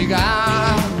調子が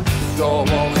どう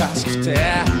もおかしくて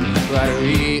悪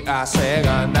い汗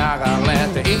が流れ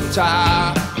ていっ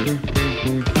た。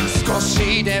少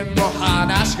しでも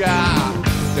話が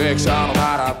できたの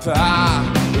ならば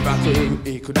うまく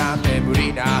いくなんて無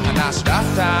理な話だっ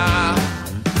た。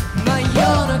真夜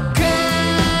中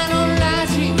のラ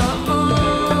ジオを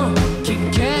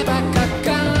聞けばかか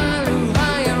る流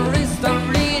行りスト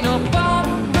ーリーのポッ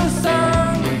プソン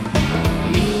グ。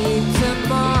いつ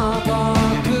も僕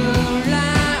ら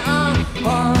を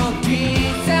置き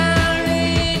去り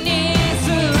にす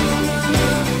る。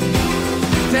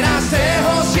照らして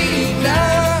ほしいんだ。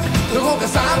どこか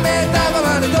冷めたま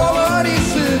まで通り過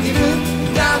ぎる。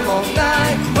なんもな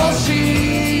い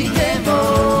星でも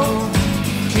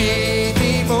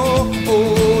君も同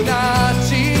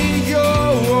じよ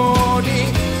うに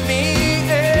見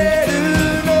える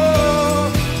の、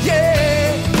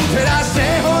yeah、 照らして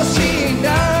ほしいんだ。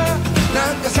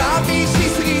なんか寂し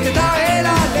すぎて耐え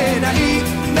られない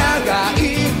長い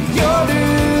夜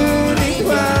に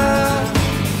は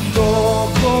ど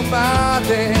こま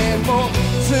でも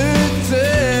続い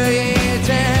て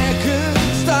く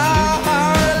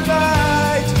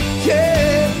Starlight、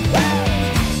 yeah。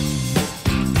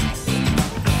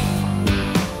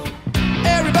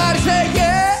 Everybody say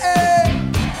yeah,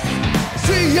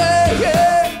 say yeah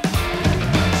yeah,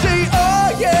 say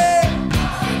oh yeah,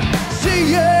 say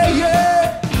yeah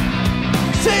yeah,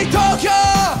 say Tokyo,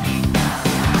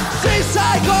 say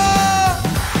最高。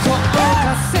高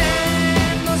架線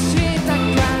の下か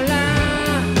ら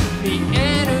見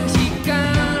える光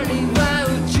は宇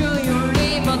宙よ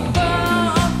りも遠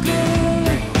く。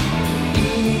1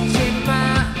万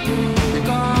5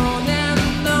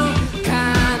年の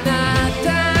彼方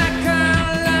か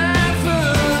ら降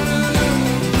る。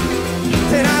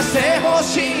照らしてほ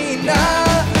しいんだ。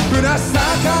虚しさ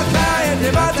抱え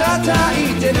てまた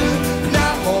焚いてる。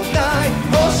なんもない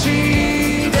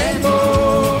星でも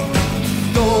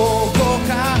どこ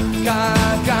か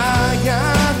輝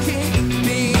き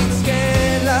見つけ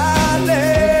ら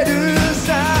れるさ、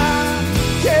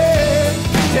yeah、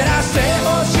 照らして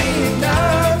ほしいんだ。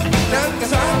なんか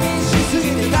寂しすぎて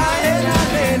耐えら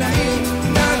れない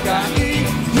長い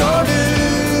夜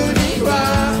には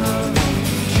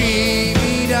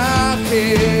君だけ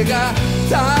が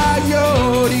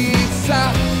頼り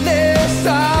さね。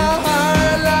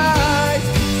Starlight、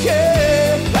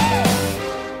 yeah。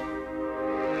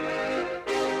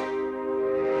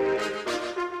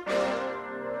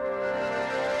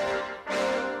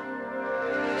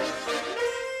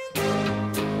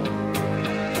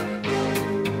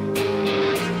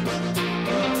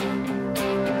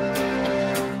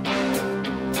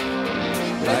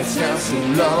 ライセンス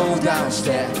ローダウンし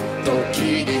て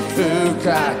時に深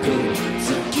く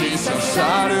突き刺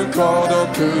さる孤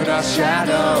独なシャ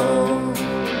ドウ。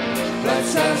ライ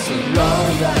センスロ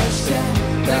ーダウンして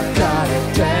流れ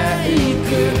ていく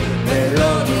メロ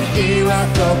ディーは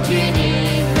時に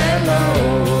メロ。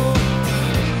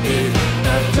みんな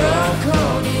どこ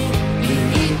に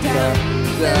いたん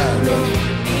だろう。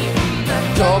みんな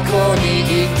どこにい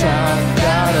たんだ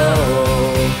ろう。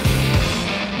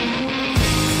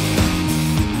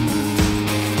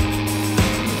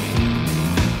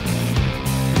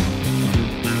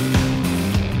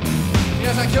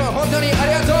皆さん今日は本当にあ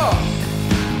りがとう。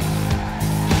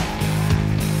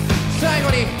最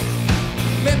後に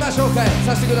メンバー紹介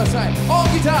させてください。オン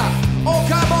ギター岡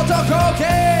本光景。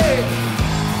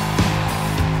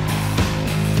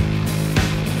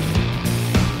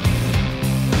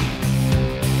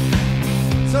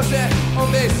そしてオ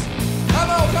ンベース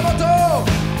浜岡本。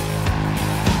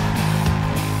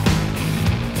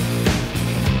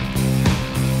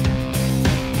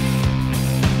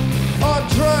On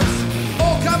drums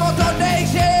岡本レイ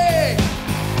ジ。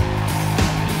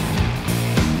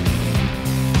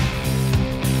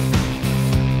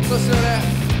そして俺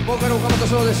ボーカル岡本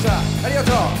翔でした。ありが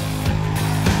とう。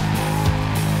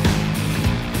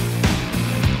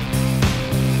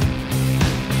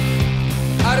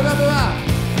アルバムは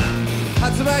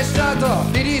発売した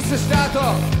後リリースした後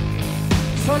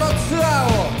そのツアー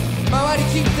を回り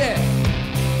きって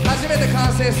初めて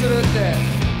完成するって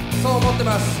そう思って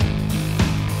ます。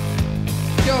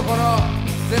今日この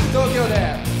ゼップ東京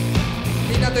で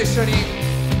みんなと一緒に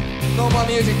ノーマー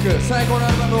ミュージック最高の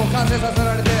アルバムを完成させ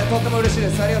られてとっても嬉しいで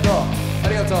す。ありがとうあ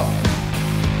りがとう。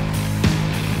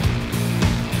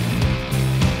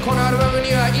このアルバム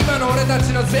には今の俺たち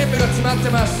の全部が詰まって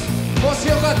ます。もし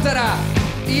よかったら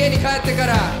家に帰ってか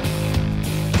ら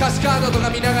歌詞カードとか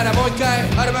見ながらもう一回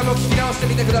アルバムを聴き直して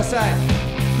みてください。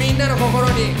みんなの心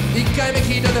に1回目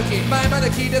聴いた時前まで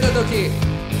聴いてた時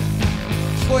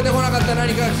聞こえてこなかった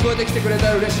何かが聞こえてきてくれた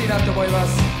ら嬉しいなと思いま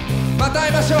す。また会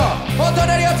いましょう。本当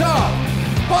にありがとう。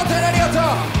本当にありがとう。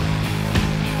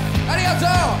ありがと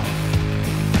う。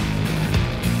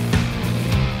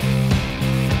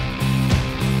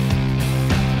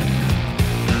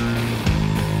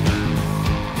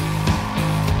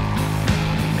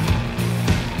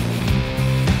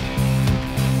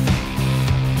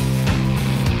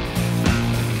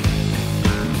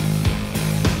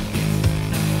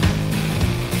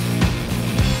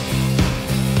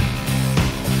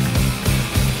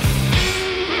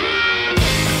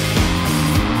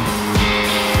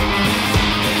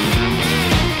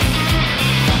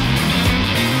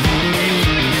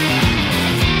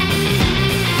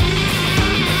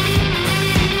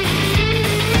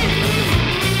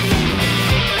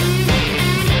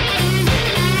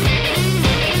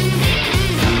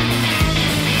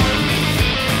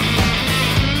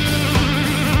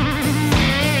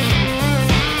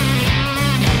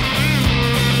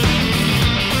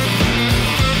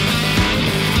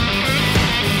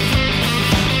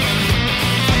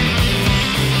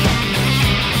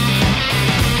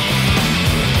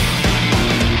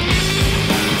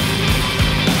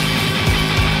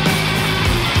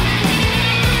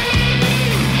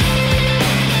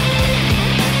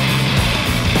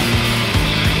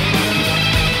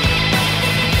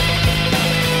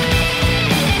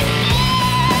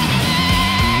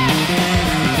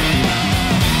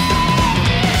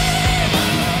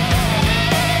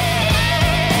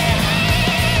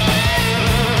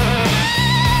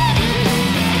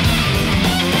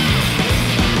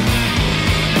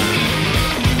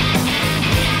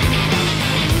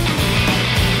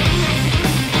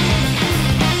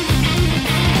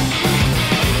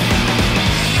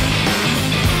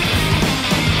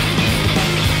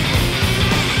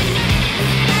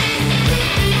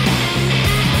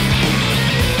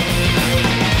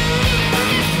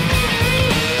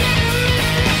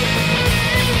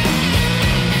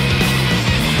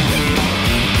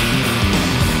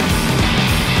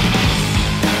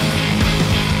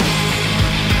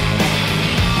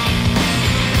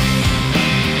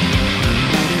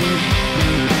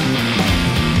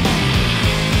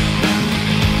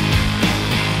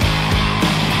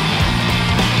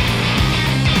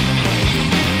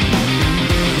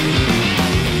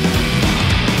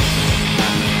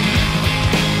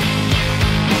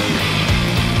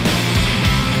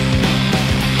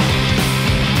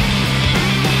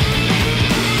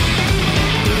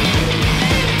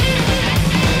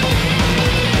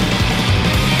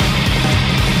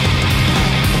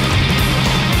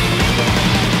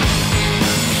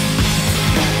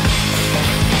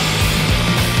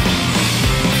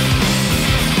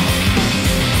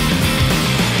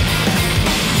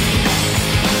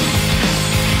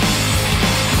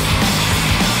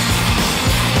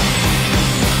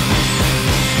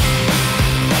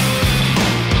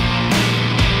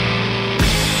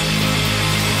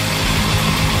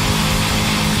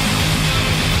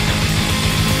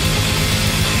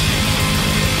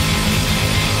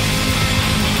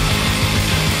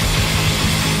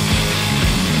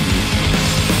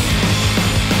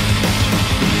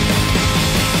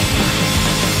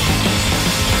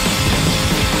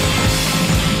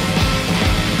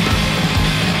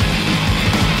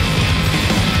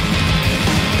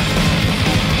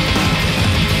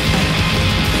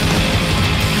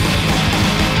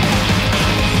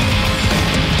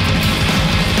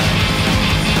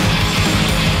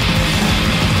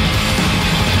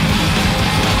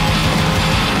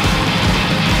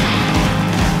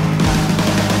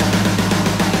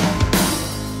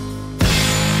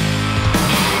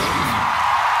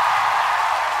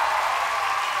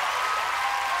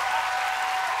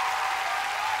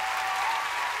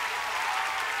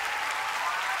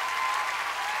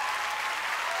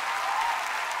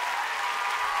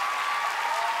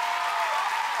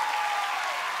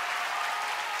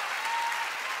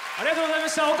がとうございま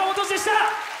した。岡本でした。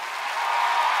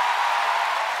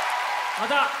ま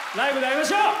たライブで会いま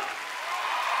しょう。